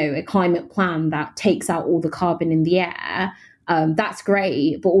a climate plan that takes out all the carbon in the air, that's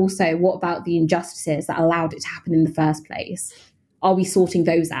great. But also, what about the injustices that allowed it to happen in the first place? Are we sorting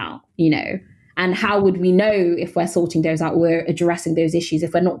those out? And how would we know if we're sorting those out, we're addressing those issues,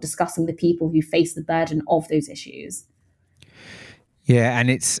 if we're not discussing the people who face the burden of those issues? Yeah, and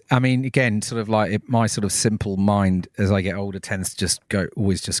it's, I mean, again, sort of like my sort of simple mind as I get older tends to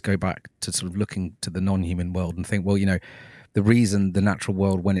always go back to sort of looking to the non-human world and think, well, the reason the natural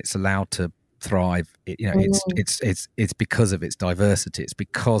world, when it's allowed to thrive, it's because of its diversity. It's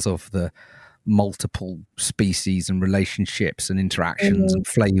because of the multiple species and relationships and interactions and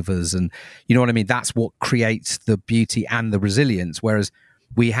flavors, and you know what I mean? That's what creates the beauty and the resilience. Whereas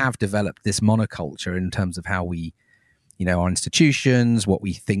we have developed this monoculture in terms of how we, our institutions, what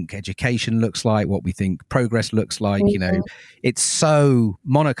we think education looks like, what we think progress looks like, it's so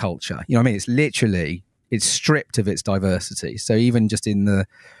monoculture, it's stripped of its diversity. So even just in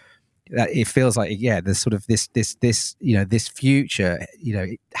it feels like, there's sort of this future,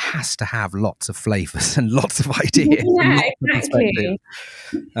 it has to have lots of flavors and lots of ideas. Yeah, exactly.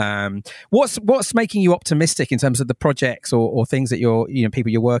 What's making you optimistic in terms of the projects or things that people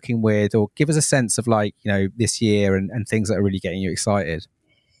you're working with, or give us a sense of this year and things that are really getting you excited?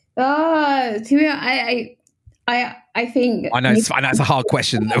 To me, I think I know it's a hard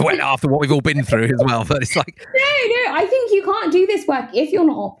question after what we've all been through as well, but it's like no, I think you can't do this work if you're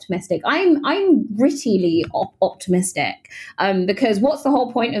not optimistic. I'm grittyly optimistic, because what's the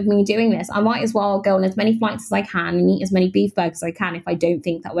whole point of me doing this? I might as well go on as many flights as I can and eat as many beef burgers as I can if I don't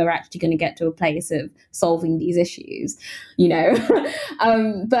think that we're actually going to get to a place of solving these issues,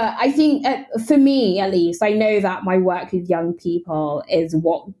 but I think for me, at least, I know that my work with young people is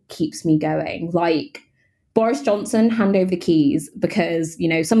what keeps me going. Like Boris Johnson, hand over the keys, because,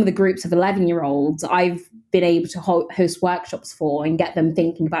 some of the groups of 11-year-olds I've been able to host workshops for and get them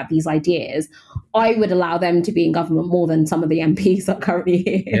thinking about these ideas. I would allow them to be in government more than some of the MPs that are currently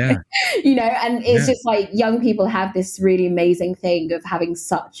here. Yeah. And it's just like young people have this really amazing thing of having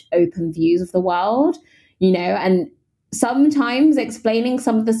such open views of the world, and sometimes explaining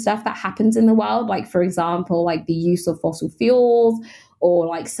some of the stuff that happens in the world, like, for example, like the use of fossil fuels, or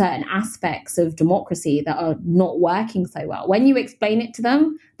like certain aspects of democracy that are not working so well. When you explain it to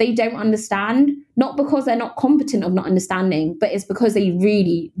them, they don't understand, not because they're not competent of not understanding, but it's because they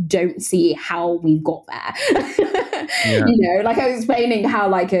really don't see how we've got there. Yeah. Like I was explaining how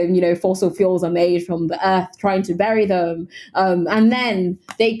fossil fuels are made from the earth, trying to bury them. And then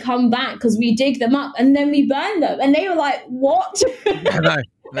they come back because we dig them up and then we burn them. And they were like, what? I know.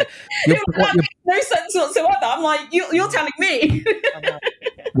 That makes no sense whatsoever. I'm like, you're telling me.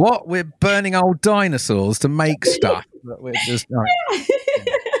 What? We're burning old dinosaurs to make stuff. We're just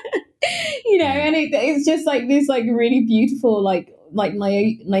and it's just like this really beautiful like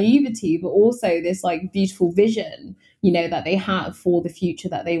naivety, but also this like beautiful vision that they have for the future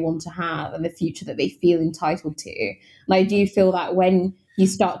that they want to have and the future that they feel entitled to. And I do feel that when you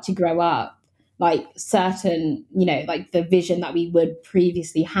start to grow up, like certain, like the vision that we would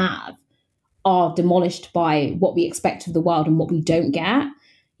previously have are demolished by what we expect of the world and what we don't get,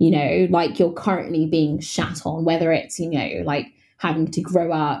 like you're currently being shat on, whether it's, like having to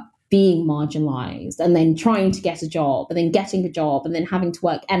grow up, being marginalized, and then trying to get a job, and then getting a job, and then having to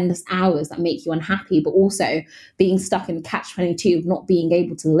work endless hours that make you unhappy, but also being stuck in catch-22 of not being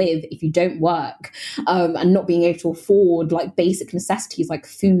able to live if you don't work, and not being able to afford like basic necessities like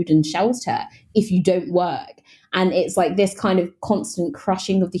food and shelter if you don't work. And it's like this kind of constant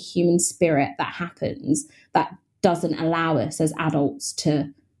crushing of the human spirit that happens that doesn't allow us as adults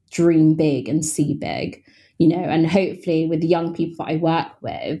to dream big and see big, you know, and hopefully with the young people that I work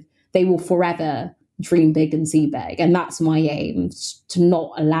with, they will forever dream big and see big. And that's my aim, to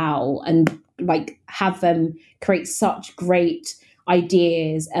not allow and like have them create such great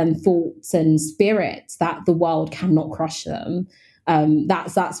ideas and thoughts and spirits that the world cannot crush them.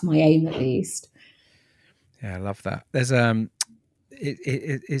 That's my aim, at least. Yeah, I love that. There's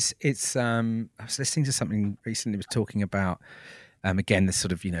it's I was listening to something recently, was talking about again this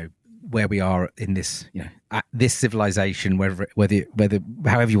sort of, you know, where we are in this, you know, at this civilization, whether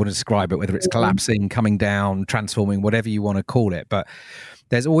however you want to describe it, whether it's collapsing, coming down, transforming, whatever you want to call it. But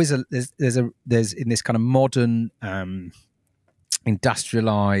there's always there's in this kind of modern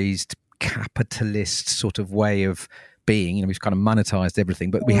industrialized capitalist sort of way of being, you know, we've kind of monetized everything,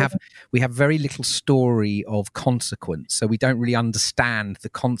 but we have very little story of consequence. So we don't really understand the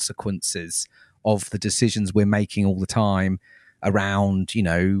consequences of the decisions we're making all the time around, you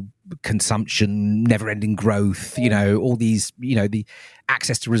know, consumption, never-ending growth, you know, all these, you know, the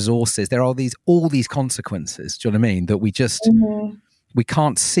access to resources. There are all these consequences, do you know what I mean, that we just we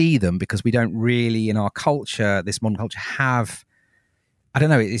can't see them because we don't really, in our culture, this modern culture, have, I don't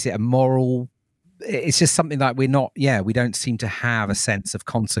know, is it a moral, it's just something that we don't seem to have a sense of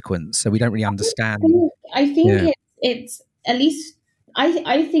consequence, so we don't really understand. I think it's at least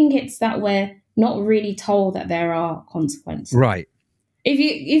I think it's that we're not really told that there are consequences. Right. If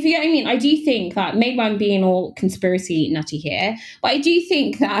you know what I mean, I do think that, maybe I'm being all conspiracy nutty here, but I do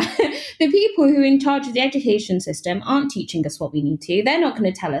think that the people who are in charge of the education system aren't teaching us what we need to. They're not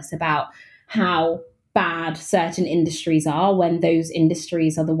going to tell us about how bad certain industries are, when those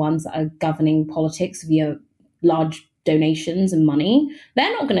industries are the ones that are governing politics via large donations and money.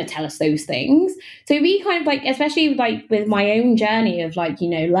 They're not going to tell us those things. So we kind of like, especially like with my own journey of like, you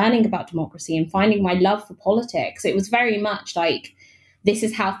know, learning about democracy and finding my love for politics, it was very much like, this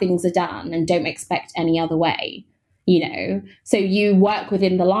is how things are done and don't expect any other way, you know? So you work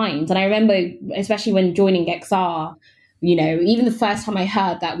within the lines. And I remember, especially when joining XR, you know, even the first time I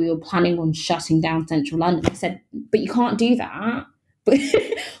heard that we were planning on shutting down central London, I said, but you can't do that. But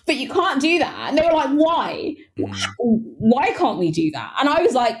you can't do that. And they were like, why? Why can't we do that? And I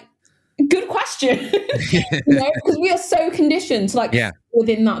was like, good question. You know, because we are so conditioned to like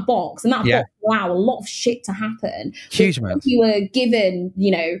within that box, and that box allow a lot of shit to happen. Huge amount. You were given,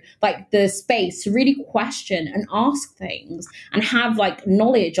 you know, like the space to really question and ask things and have like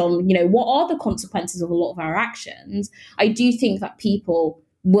knowledge on, you know, what are the consequences of a lot of our actions. I do think that people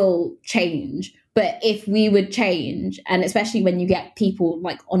will change. But if we would change, and especially when you get people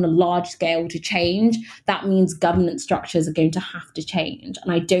like on a large scale to change, that means governance structures are going to have to change.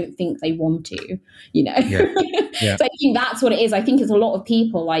 And I don't think they want to, you know. So I think that's what it is. I think it's a lot of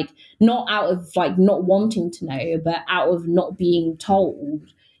people like not out of like not wanting to know, but out of not being told,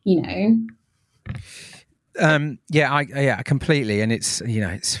 you know. I completely. And it's, you know,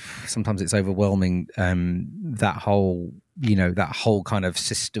 it's sometimes it's overwhelming, that whole kind of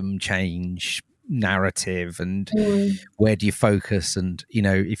system change narrative, and where do you focus, and you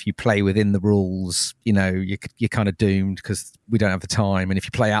know, if you play within the rules, you know, you're kind of doomed because we don't have the time, and if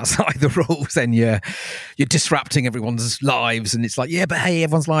you play outside the rules, then you're disrupting everyone's lives, and it's like, yeah, but hey,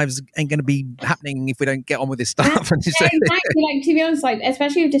 everyone's lives ain't going to be happening if we don't get on with this stuff. Exactly. Like, to be honest, like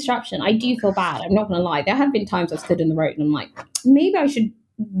especially with disruption, I do feel bad, I'm not gonna lie. There have been times I've stood in the road and I'm like, maybe I should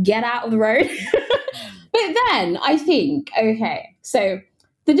get out of the road. But then I think, okay, so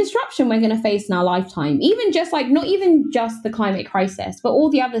the disruption we're going to face in our lifetime, even just like, not even just the climate crisis, but all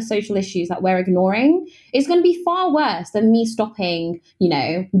the other social issues that we're ignoring, is going to be far worse than me stopping, you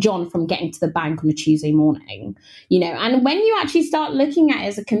know, John from getting to the bank on a Tuesday morning, you know. And when you actually start looking at it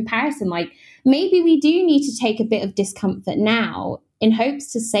as a comparison, like maybe we do need to take a bit of discomfort now in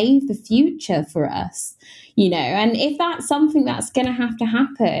hopes to save the future for us, you know. And if that's something that's going to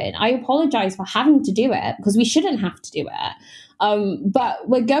happen, I apologize for having to do it, because we shouldn't have to do it. But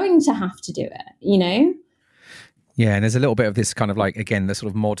we're going to have to do it, you know? Yeah, and there's a little bit of this kind of like, again, the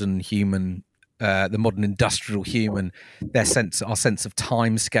sort of modern human, the modern industrial human, our sense of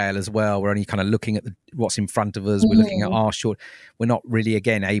time scale as well. We're only kind of looking at what's in front of us. We're looking at our short. We're not really,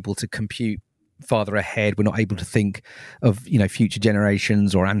 again, able to compute farther ahead. We're not able to think of, you know, future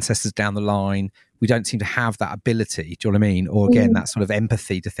generations or ancestors down the line. We don't seem to have that ability. Do you know what I mean? Or again, that sort of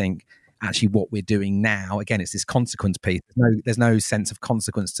empathy to think, actually what we're doing now, again, it's this consequence piece. There's no sense of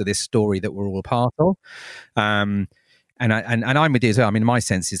consequence to this story that we're all a part of. And I'm with you as well. I mean, my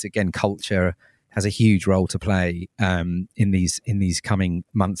sense is, again, culture has a huge role to play in these coming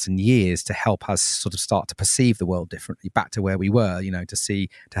months and years to help us sort of start to perceive the world differently, back to where we were, you know, to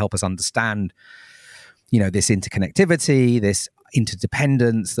help us understand, you know, this interconnectivity, this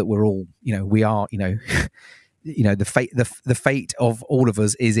interdependence, that we're all, we are, the fate of all of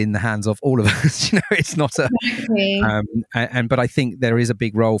us is in the hands of all of us. It's not a Exactly. but I think there is a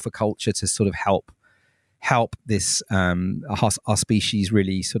big role for culture to sort of help this our species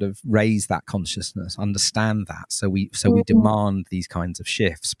really sort of raise that consciousness, understand that, so we demand these kinds of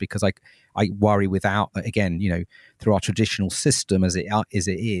shifts, because I worry, without, again, through our traditional system as it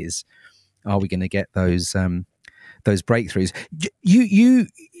is, are we going to get those breakthroughs?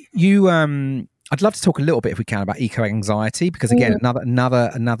 I'd love to talk a little bit, if we can, about eco-anxiety, because again,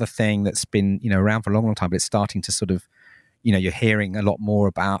 another thing that's been around for a long, long time, but it's starting to sort of, you're hearing a lot more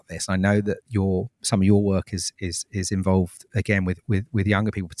about this. I know that some of your work is involved, again, with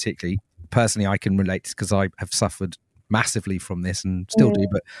younger people, particularly. Personally, I can relate, because I have suffered massively from this and still do,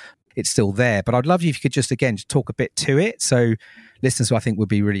 but it's still there. But I'd love you if you could just talk a bit to it, so listeners who I think would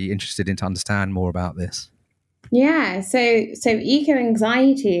be really interested in to understand more about this. Yeah, so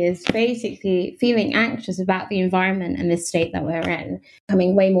eco-anxiety is basically feeling anxious about the environment and the state that we're in,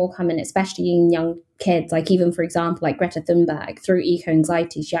 becoming way more common, especially in young kids. Like, even, for example, like Greta Thunberg, through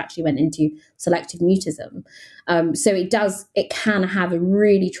eco-anxiety, she actually went into selective mutism. So it can have a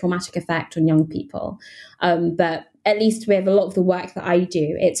really traumatic effect on young people. But at least with a lot of the work that I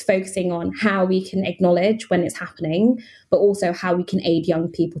do, it's focusing on how we can acknowledge when it's happening, but also how we can aid young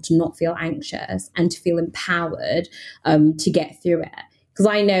people to not feel anxious and to feel empowered to get through it. Because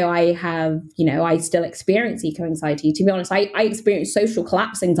I know I have, I still experience eco-anxiety. To be honest, I experience social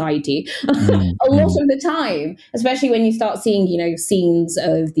collapse anxiety a lot of the time, especially when you start seeing, scenes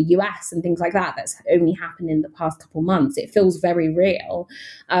of the US and things like that. That's only happened in the past couple months. It feels very real.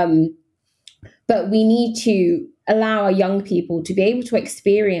 But we need to allow our young people to be able to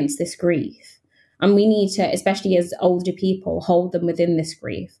experience this grief. And we need to, especially as older people, hold them within this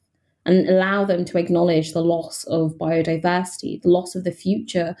grief and allow them to acknowledge the loss of biodiversity, the loss of the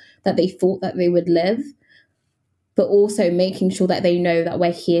future that they thought that they would live, but also making sure that they know that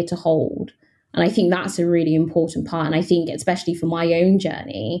we're here to hold. And I think that's a really important part. And I think, especially for my own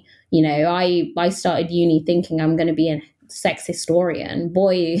journey, I started uni thinking I'm going to be a sex historian.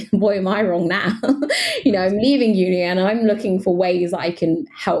 Boy, am I wrong now. I'm leaving uni and I'm looking for ways that I can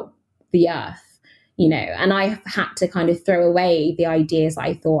help the earth, and I had to kind of throw away the ideas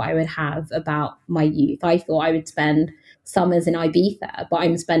I thought I would have about my youth. I thought I would spend summers in Ibiza, but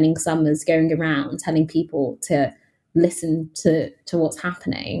I'm spending summers going around telling people to listen to what's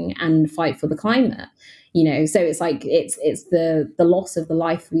happening and fight for the climate, so it's like, it's the loss of the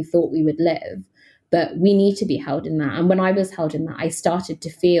life we thought we would live. But we need to be held in that. And when I was held in that, I started to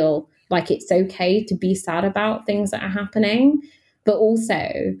feel like it's okay to be sad about things that are happening, but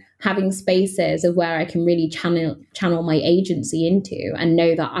also having spaces of where I can really channel my agency into and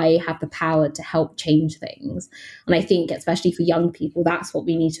know that I have the power to help change things. And I think, especially for young people, that's what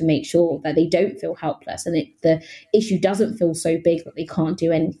we need to make sure, that they don't feel helpless and the issue doesn't feel so big that they can't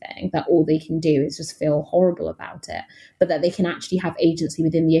do anything, that all they can do is just feel horrible about it, but that they can actually have agency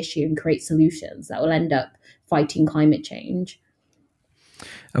within the issue and create solutions that will end up fighting climate change.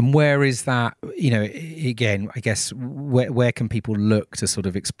 And where is that, again, I guess, where can people look to sort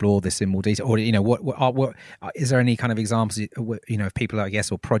of explore this in more detail? Or, what is there any kind of examples, of people, I guess,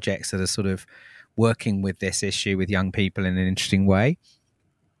 or projects that are sort of working with this issue with young people in an interesting way?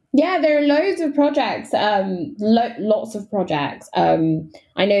 Yeah, there are loads of projects, lots of projects.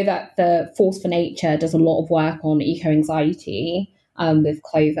 I know that the Force for Nature does a lot of work on eco-anxiety. With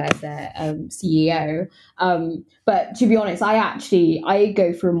Clover as their CEO. But to be honest, I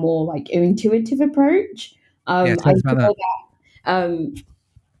go for a more like intuitive approach. I feel that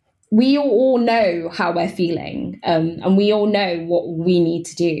we all know how we're feeling, and we all know what we need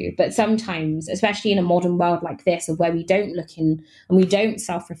to do. But sometimes, especially in a modern world like this, of where we don't look in and we don't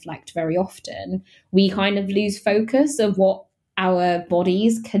self-reflect very often, we kind of lose focus of what our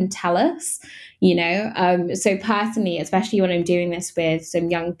bodies can tell us, so personally, especially when I'm doing this with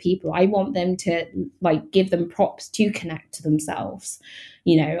some young people, I want them to give them props to connect to themselves,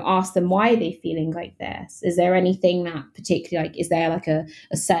 ask them, why are they feeling like this? Is there anything that particularly, is there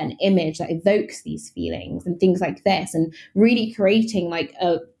a certain image that evokes these feelings and things like this, and really creating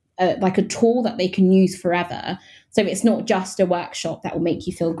a tool that they can use forever. So it's not just a workshop that will make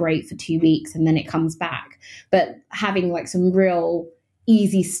you feel great for 2 weeks and then it comes back, but having some real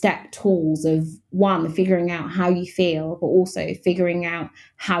easy step tools of, one, figuring out how you feel, but also figuring out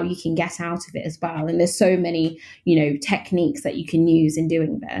how you can get out of it as well. And there's so many, techniques that you can use in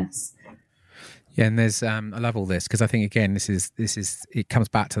doing this. Yeah, and there's I love all this, because I think, again, this is it comes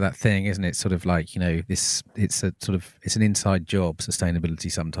back to that thing, isn't it? Sort of it's an inside job, sustainability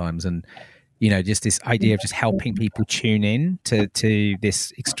sometimes, and just this idea of just helping people tune in to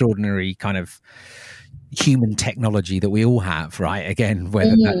this extraordinary kind of human technology that we all have, right? Again,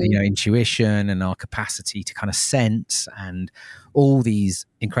 whether that, intuition and our capacity to kind of sense and all these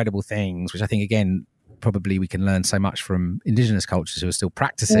incredible things, which I think, again, probably we can learn so much from indigenous cultures who are still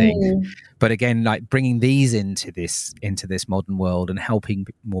practicing. But again, like bringing these into this modern world and helping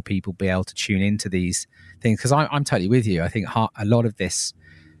more people be able to tune into these things. Because I'm totally with you. I think a lot of this,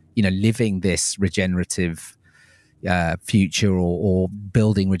 living this regenerative future or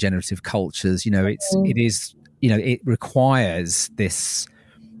building regenerative cultures, it requires this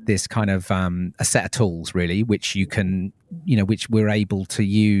kind of a set of tools, really, which you can, which we're able to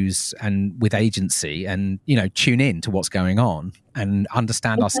use and with agency and, tune in to what's going on and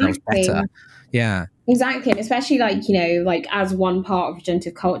understand ourselves better. Yeah. Exactly. And especially like as one part of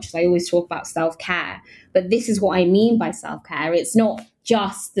regenerative cultures, I always talk about self-care, but this is what I mean by self-care. It's not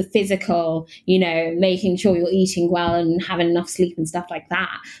just the physical, making sure you're eating well and having enough sleep and stuff like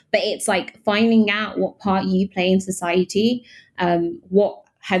that. But it's like finding out what part you play in society. What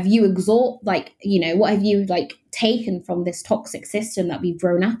have you what have you taken from this toxic system that we've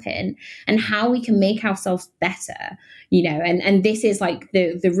grown up in, and how we can make ourselves better, and this is like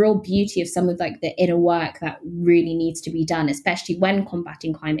the real beauty of some of the inner work that really needs to be done, especially when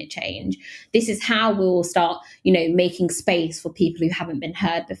combating climate change. This is how we'll start, making space for people who haven't been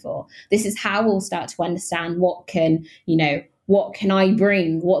heard before. This is how we'll start to understand what can I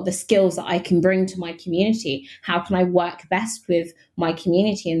bring? What are the skills that I can bring to my community? How can I work best with my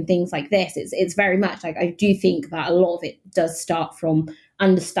community and things like this? It's very much like, I do think that a lot of it does start from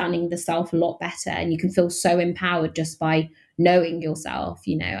understanding the self a lot better, and you can feel so empowered just by knowing yourself,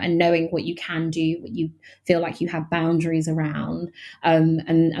 and knowing what you can do, what you feel like you have boundaries around,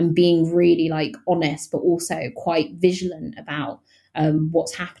 and being really honest, but also quite vigilant about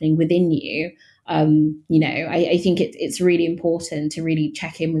what's happening within you. I think it's really important to really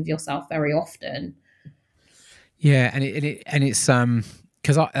check in with yourself very often. Yeah, and it's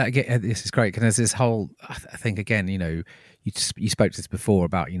because this is great because there's this whole, I think, again, you spoke to this before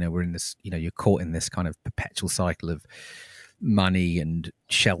about we're in this, you're caught in this kind of perpetual cycle of money and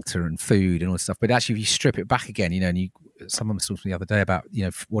shelter and food and all this stuff. But actually, if you strip it back again, and someone was talking the other day about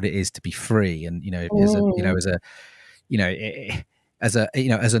what it is to be free, and as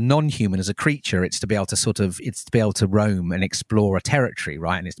a non-human, as a creature, it's to be able to roam and explore a territory,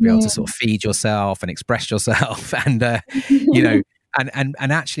 right? And it's to be able to sort of feed yourself and express yourself, and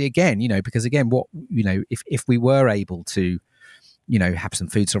and actually, again, because again, what if we were able to, have some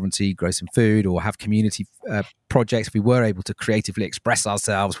food sovereignty, grow some food, or have community projects, if we were able to creatively express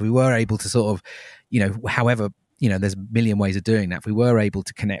ourselves, we were able to sort of, however, there's a million ways of doing that. If we were able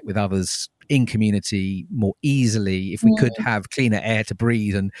to connect with others in community more easily, if we could have cleaner air to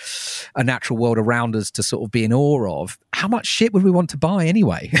breathe and a natural world around us to sort of be in awe of, how much shit would we want to buy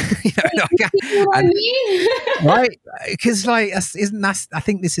anyway? Right? Because I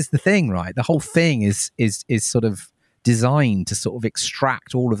think this is the thing, right? The whole thing is sort of designed to sort of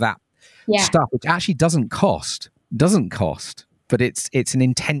extract all of that stuff, which actually doesn't cost, but it's an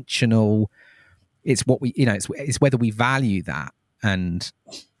intentional. It's what we, it's whether we value that and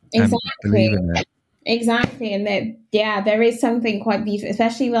believe in it. Exactly. And there is something quite beautiful,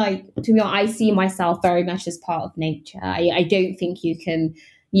 especially to be honest, I see myself very much as part of nature. I don't think you can,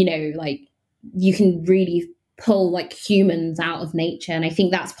 you can really pull humans out of nature. And I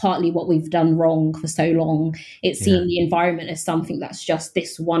think that's partly what we've done wrong for so long. It's seeing the environment as something that's just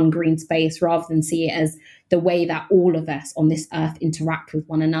this one green space, rather than see it as the way that all of us on this earth interact with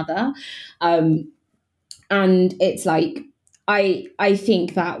one another. And it's I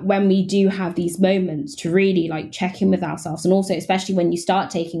think that when we do have these moments to really check in with ourselves, and also especially when you start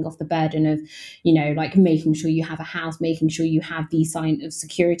taking off the burden of, making sure you have a house, making sure you have these signs of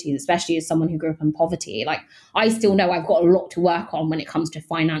security, especially as someone who grew up in poverty, I still know I've got a lot to work on when it comes to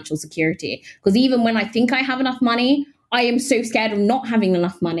financial security, because even when I think I have enough money, I am so scared of not having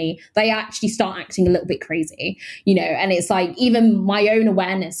enough money that I actually start acting a little bit crazy, and it's even my own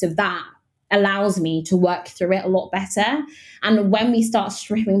awareness of that allows me to work through it a lot better. And when we start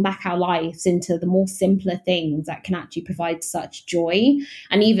stripping back our lives into the more simpler things that can actually provide such joy,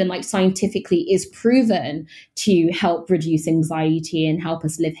 and even scientifically is proven to help reduce anxiety and help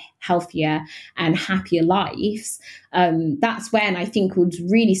us live healthier and happier lives, that's when I think we'll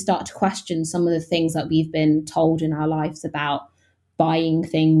really start to question some of the things that we've been told in our lives about buying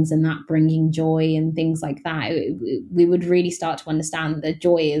things and that bringing joy and things like that. We would really start to understand that the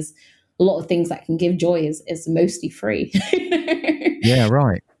joy is, a lot of things that can give joy is mostly free. Yeah,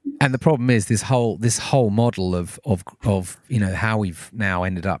 right. And the problem is this whole model of how we've now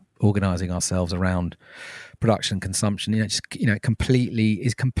ended up organizing ourselves around production consumption,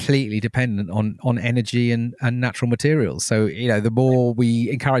 completely dependent on energy and natural materials. So the more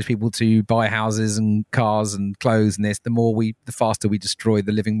we encourage people to buy houses and cars and clothes and this, the faster we destroy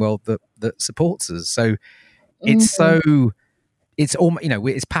the living world that supports us. So it's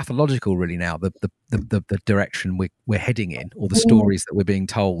it's pathological really now, the direction we're heading in, or the stories that we're being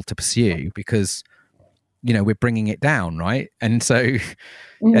told to pursue, because we're bringing it down, right? And so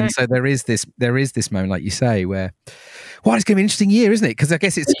there is this moment, like you say, where it's going to be an interesting year, isn't it? Because I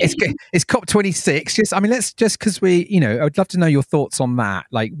guess it's COP26. Let's just, because I'd love to know your thoughts on that.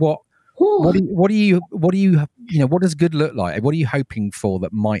 Like, what does good look like? What are you hoping for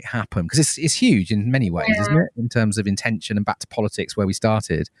that might happen? Because it's huge in many ways, isn't it? In terms of intention, and back to politics where we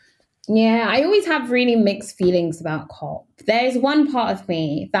started. Yeah, I always have really mixed feelings about COP. There's one part of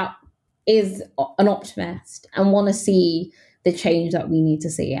me that is an optimist and want to see the change that we need to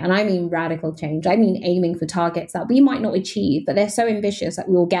see. And I mean radical change. I mean aiming for targets that we might not achieve, but they're so ambitious that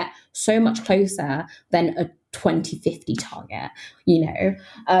we will get so much closer than a 2050 target,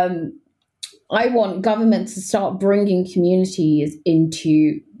 I want governments to start bringing communities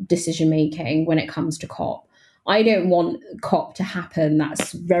into decision-making when it comes to COP. I don't want COP to happen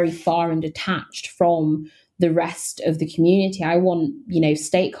that's very far and detached from the rest of the community. I want,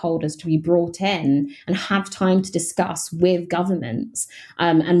 stakeholders to be brought in and have time to discuss with governments,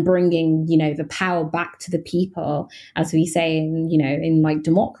 and bringing, the power back to the people, as we say in like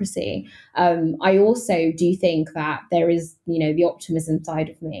democracy. I also do think that there is, the optimism side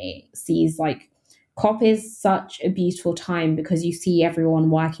of me sees like COP is such a beautiful time because you see everyone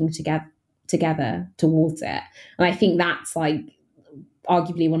working together towards it. And I think that's like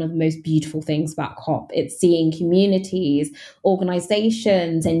arguably one of the most beautiful things about COP. It's seeing communities,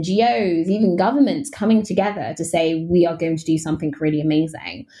 organizations, NGOs, even governments coming together to say, we are going to do something really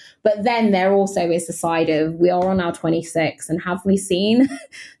amazing. But then there also is the side of, we are on our 26, and have we seen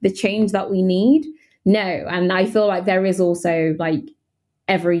the change that we need? No. And I feel like there is also like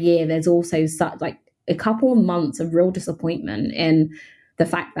every year, there's also such like a couple of months of real disappointment in the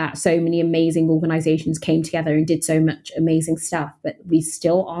fact that so many amazing organizations came together and did so much amazing stuff, but we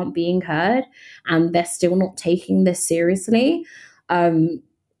still aren't being heard, and they're still not taking this seriously. So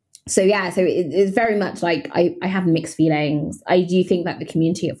it's very much like I have mixed feelings. I do think that the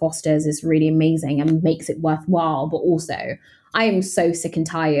community it fosters is really amazing and makes it worthwhile, but also I am so sick and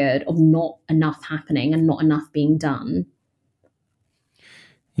tired of not enough happening and not enough being done.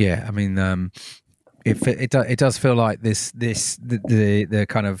 Yeah, I mean, it does feel like the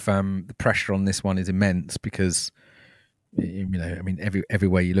kind of the pressure on this one is immense, because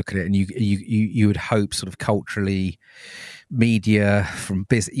everywhere you look at it, and you would hope sort of culturally, media, from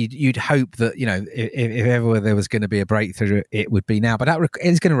business, you'd hope that if ever there was going to be a breakthrough, it would be now. But that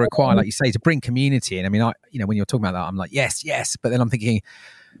is going to require, like you say, to bring community in. I mean, when you're talking about that, I'm like yes, but then I'm thinking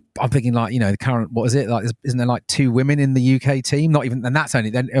like, the current, what is it like? Isn't there like 2 women in the UK team? Not even, and that's only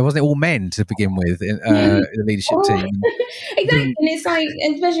then. It wasn't all men to begin with in the leadership team. Exactly, and it's like,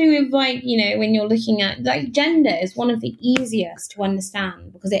 especially with like when you're looking at like gender is one of the easiest to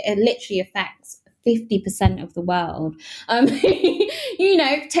understand because it literally affects 50% of the world.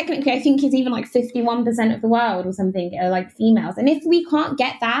 Technically, I think it's even like 51% of the world or something are like females, and if we can't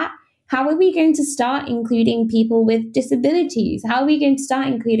get that, how are we going to start including people with disabilities? How are we going to start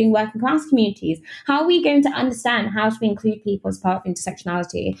including working class communities? How are we going to understand how to include people as part of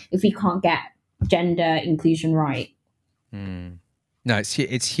intersectionality if we can't get gender inclusion right? No, it's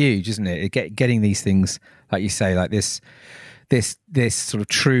huge, isn't it? Getting these things, like you say, like this sort of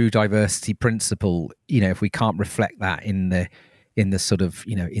true diversity principle. If we can't reflect that in the sort of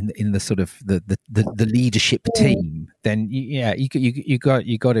in the sort of the leadership team, then you got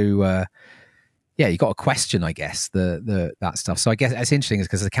to question, I guess, that stuff. So I guess it's interesting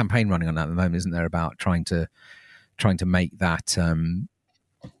because there's a campaign running on that at the moment, isn't there, about trying to make that I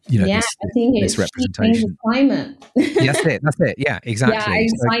think it's representation. Climate. That's it. Yeah, exactly. Yeah, I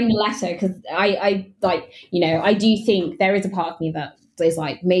signed the letter because I do think there is a part of me that is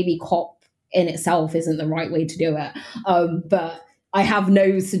like, maybe COP in itself isn't the right way to do it, but I have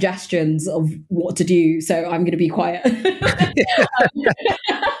no suggestions of what to do, so I'm going to be quiet.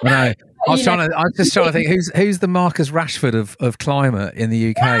 I was just trying to think who's the Marcus Rashford of climate in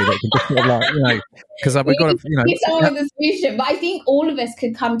the UK that can just sort of like, because we've got to, the solution. But I think all of us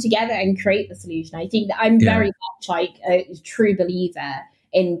could come together and create the solution. I think that I'm very much like a true believer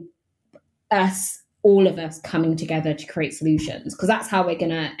in all of us coming together to create solutions, because that's how we're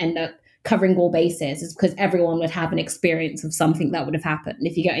going to end up covering all bases, is because everyone would have an experience of something that would have happened,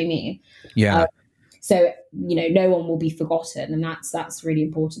 if you get what I mean. So, no one will be forgotten. And that's really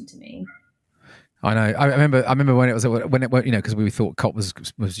important to me. I know. I remember when it because we thought COP was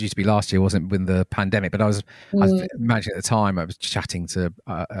due to be last year, wasn't when the pandemic. But I was imagining at the time, I was chatting to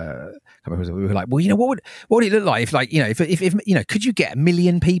we were like, well, what would it look like if could you get 1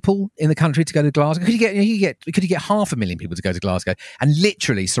 million people in the country to go to Glasgow? Could you get 500,000 people to go to Glasgow and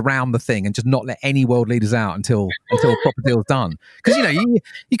literally surround the thing and just not let any world leaders out until a proper deal's done? Because you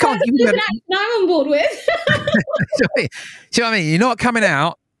can't. I'm on board with. Do you know what I mean? You're not coming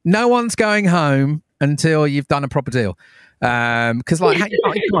out. No one's going home until you've done a proper deal. Because you can't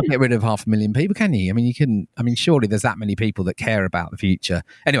get rid of 500,000 people, can you? I mean, you can. I mean, surely there's that many people that care about the future.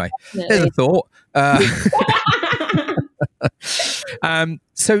 Anyway, there's a thought.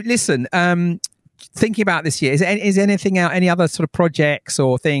 So listen, thinking about this year, is anything out? Any other sort of projects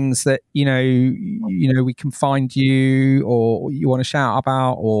or things that we can find you, or you want to shout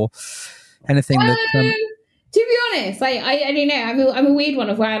about, or anything that? To be honest, I don't know. I'm a weird one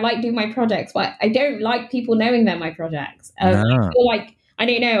of where I like doing my projects, but I don't like people knowing they're my projects. I feel like, I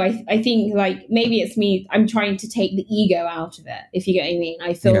don't know. I think like maybe it's me. I'm trying to take the ego out of it, if you get what I mean.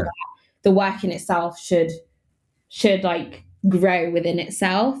 I feel that the work in itself should like grow within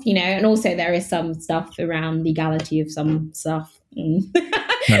itself, and also there is some stuff around legality of some stuff.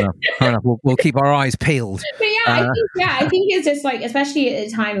 Fair enough. We'll keep our eyes peeled. But I think it's just like, especially at a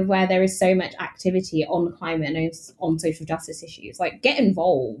time of where there is so much activity on climate and on social justice issues, like get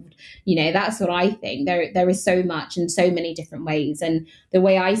involved. That's what I think. There is so much in so many different ways, and the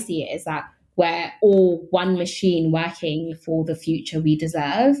way I see it is that we're all one machine working for the future we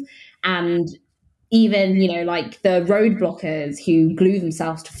deserve. And even, like the road blockers who glue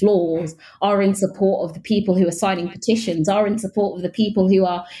themselves to floors are in support of the people who are signing petitions, are in support of the people who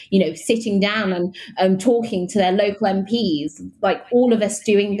are, sitting down and talking to their local MPs. Like all of us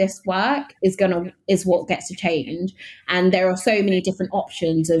doing this work is what gets to change. And there are so many different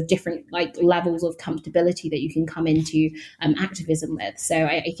options of different like levels of comfortability that you can come into activism with. So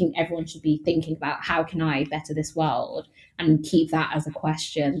I think everyone should be thinking about, how can I better this world? And keep that as a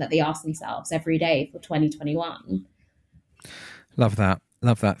question that they ask themselves every day for 2021. Love that.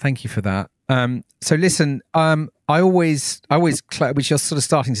 Thank you for that. So listen, I always, which you're sort of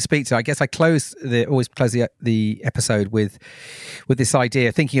starting to speak to. I guess I always close the episode with this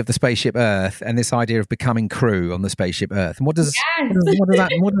idea, thinking of the spaceship Earth and this idea of becoming crew on the spaceship Earth. And what does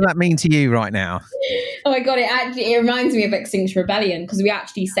that mean to you right now? Oh my God, it reminds me of Extinction Rebellion, because we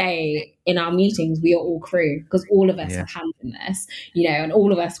actually say in our meetings we are all crew, because all of us have hands in this, and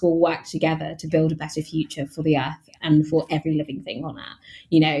all of us will work together to build a better future for the Earth and for every living thing on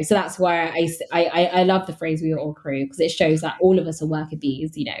it. So that's where I love the phrase "we are all crew," because it shows that all of us are worker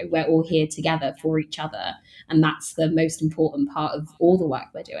bees. We're all here together for each other, and that's the most important part of all the work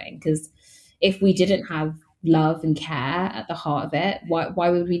we're doing. Because if we didn't have love and care at the heart of it, why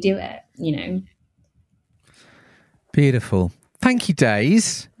would we do it? Beautiful. Thank you,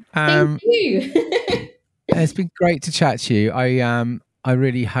 Daze. Thank you. It's been great to chat to you. I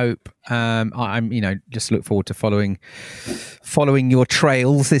really hope I'm just look forward to following your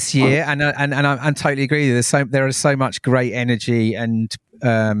trails this year, and I totally agree. There is so much great energy and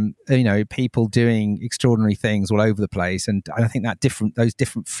people doing extraordinary things all over the place, and I think that those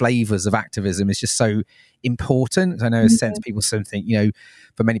different flavors of activism is just so important. I know, a sense people think,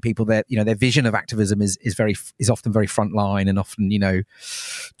 for many people their vision of activism is often very frontline and often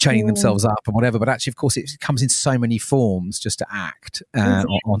chaining themselves up and whatever, but actually of course it comes in so many forms just to act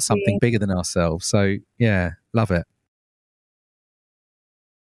on something bigger than ourselves. So love it.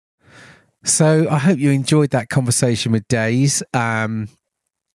 So I hope you enjoyed that conversation with Daze.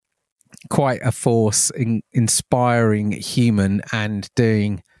 Quite a force, inspiring human, and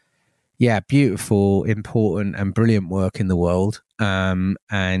doing beautiful, important and brilliant work in the world. And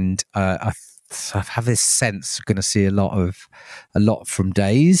I have this sense we're going to see a lot from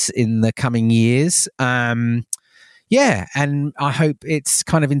Daze in the coming years. And I hope it's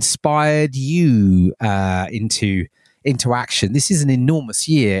kind of inspired you into action. This is an enormous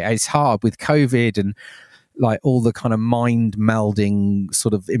year. It's hard with COVID and like all the kind of mind melding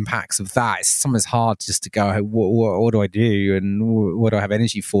sort of impacts of that. It's sometimes hard just to go, what do I do and what do I have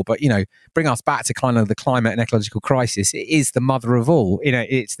energy for? But bring us back to kind of the climate and ecological crisis. It is the mother of all.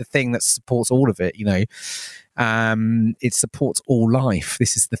 It's the thing that supports all of it. It supports all life.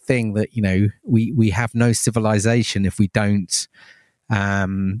 This is the thing that we have no civilization if we don't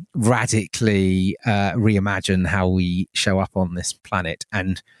radically reimagine how we show up on this planet.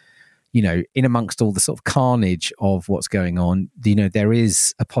 And in amongst all the sort of carnage of what's going on, there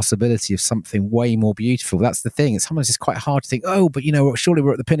is a possibility of something way more beautiful. That's the thing. Sometimes it's quite hard to think, oh, but surely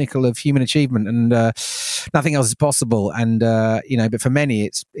we're at the pinnacle of human achievement and nothing else is possible. And but for many,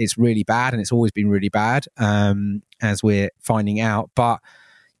 it's really bad, and it's always been really bad, as we're finding out. But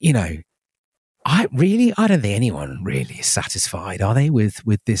I don't think anyone really is satisfied, are they, with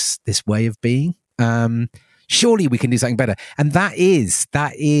this way of being? Surely we can do something better, and that is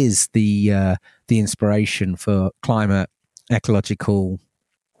the inspiration for climate ecological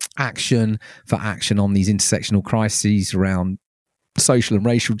action, for action on these intersectional crises around social and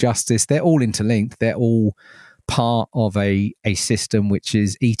racial justice. They're all interlinked. They're all part of a system which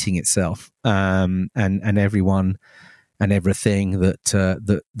is eating itself, and everyone and everything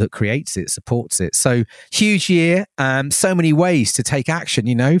that creates it, supports it. So huge year, so many ways to take action,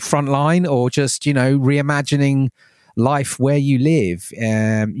 frontline or just, reimagining life where you live,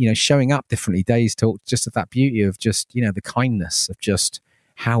 showing up differently. Daze talked just of that beauty of just, the kindness of just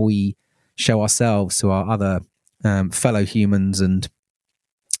how we show ourselves to our other fellow humans and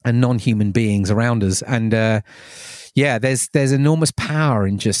non-human beings around us. And there's enormous power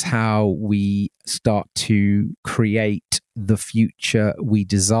in just how we start to create the future we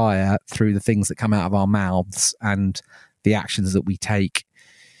desire through the things that come out of our mouths and the actions that we take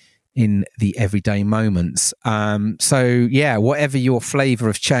in the everyday moments. Whatever your flavor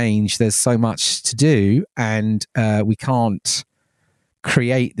of change, there's so much to do, and we can't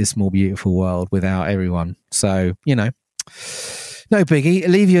create this more beautiful world without everyone. So, no biggie.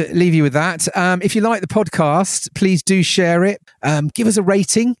 Leave you with that. If you like the podcast, please do share it. Give us a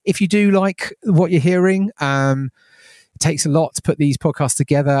rating if you do like what you're hearing. It takes a lot to put these podcasts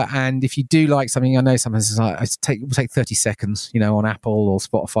together, and if you do like something, I know sometimes it will take 30 seconds, on Apple or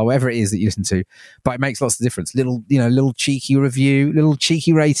Spotify, whatever it is that you listen to, but it makes lots of difference. Little cheeky review, little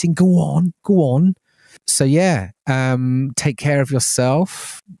cheeky rating. Go on. So take care of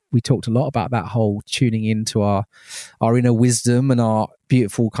yourself. We talked a lot about that whole tuning into our inner wisdom and our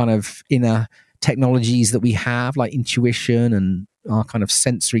beautiful kind of inner technologies that we have, like intuition and our kind of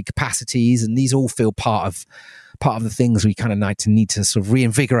sensory capacities. And these all feel part of the things we kind of need to sort of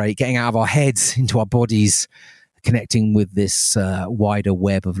reinvigorate, getting out of our heads into our bodies, connecting with this wider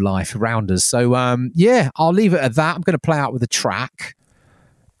web of life around us. So, I'll leave it at that. I'm going to play out with a track.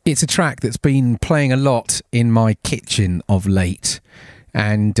 It's a track that's been playing a lot in my kitchen of late.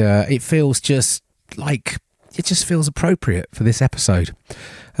 And it feels just appropriate for this episode.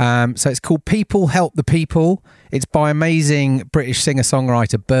 So it's called People Help the People. It's by amazing British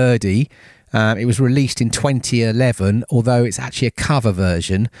singer-songwriter Birdie. It was released in 2011, although it's actually a cover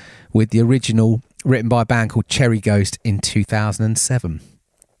version with the original written by a band called Cherry Ghost in 2007.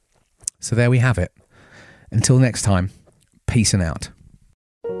 So there we have it. Until next time, peace and out.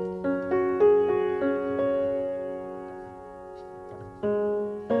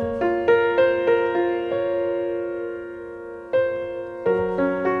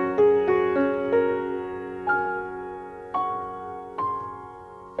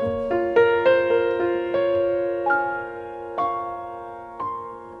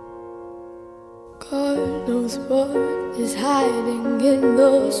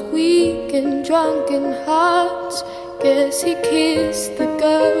 Drunken hearts, guess he kissed the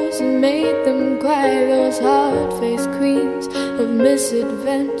girls and made them cry, those hard-faced queens of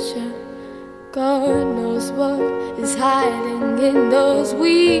misadventure. God knows what is hiding in those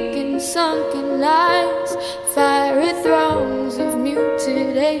weak and sunken lines, fiery throngs of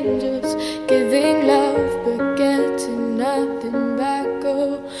muted angels, giving love but getting nothing back.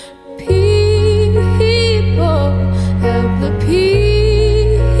 Oh, people, help the people.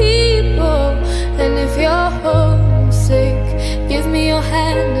 And if you're homesick, give me your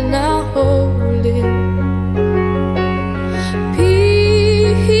hand and I'll hold it.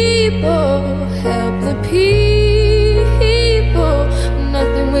 People, help the people.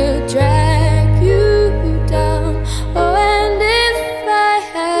 Nothing will drag you down. Oh, and if I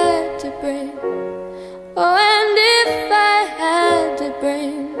had to bring,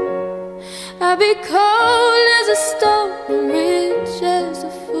 I'd be cold as a stone and rich as a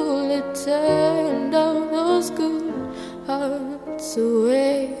fool. It turned all those good hearts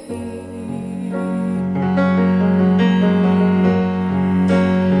away.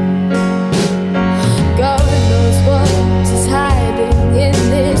 God knows what is hiding in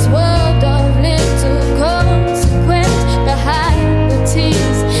this world of little consequence, behind the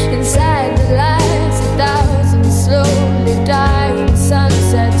tears, inside the lies, 1,000 slowly dying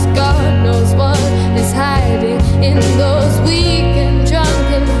sunsets. God knows what is hiding in those weak and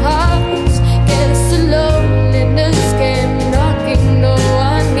drunken hearts. Guess the loneliness came knocking on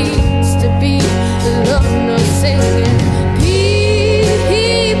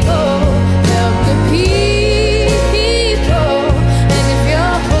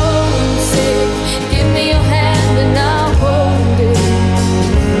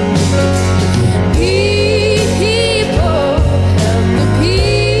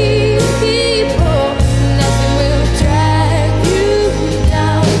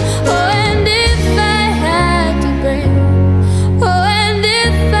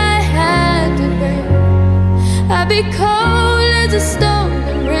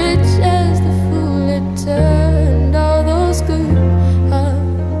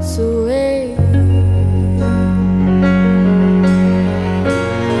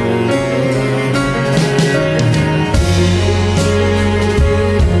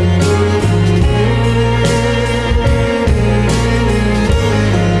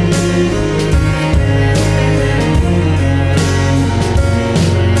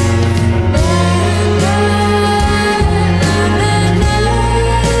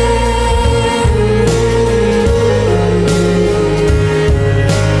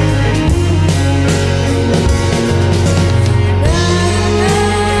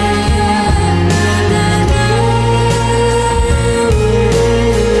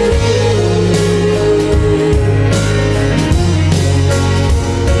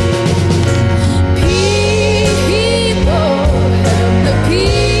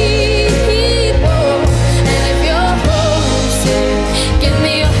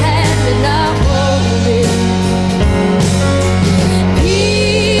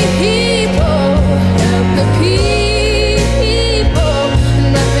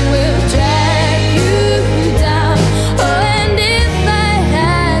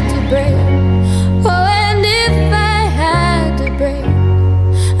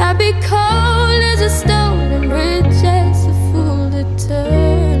be cold as a stone.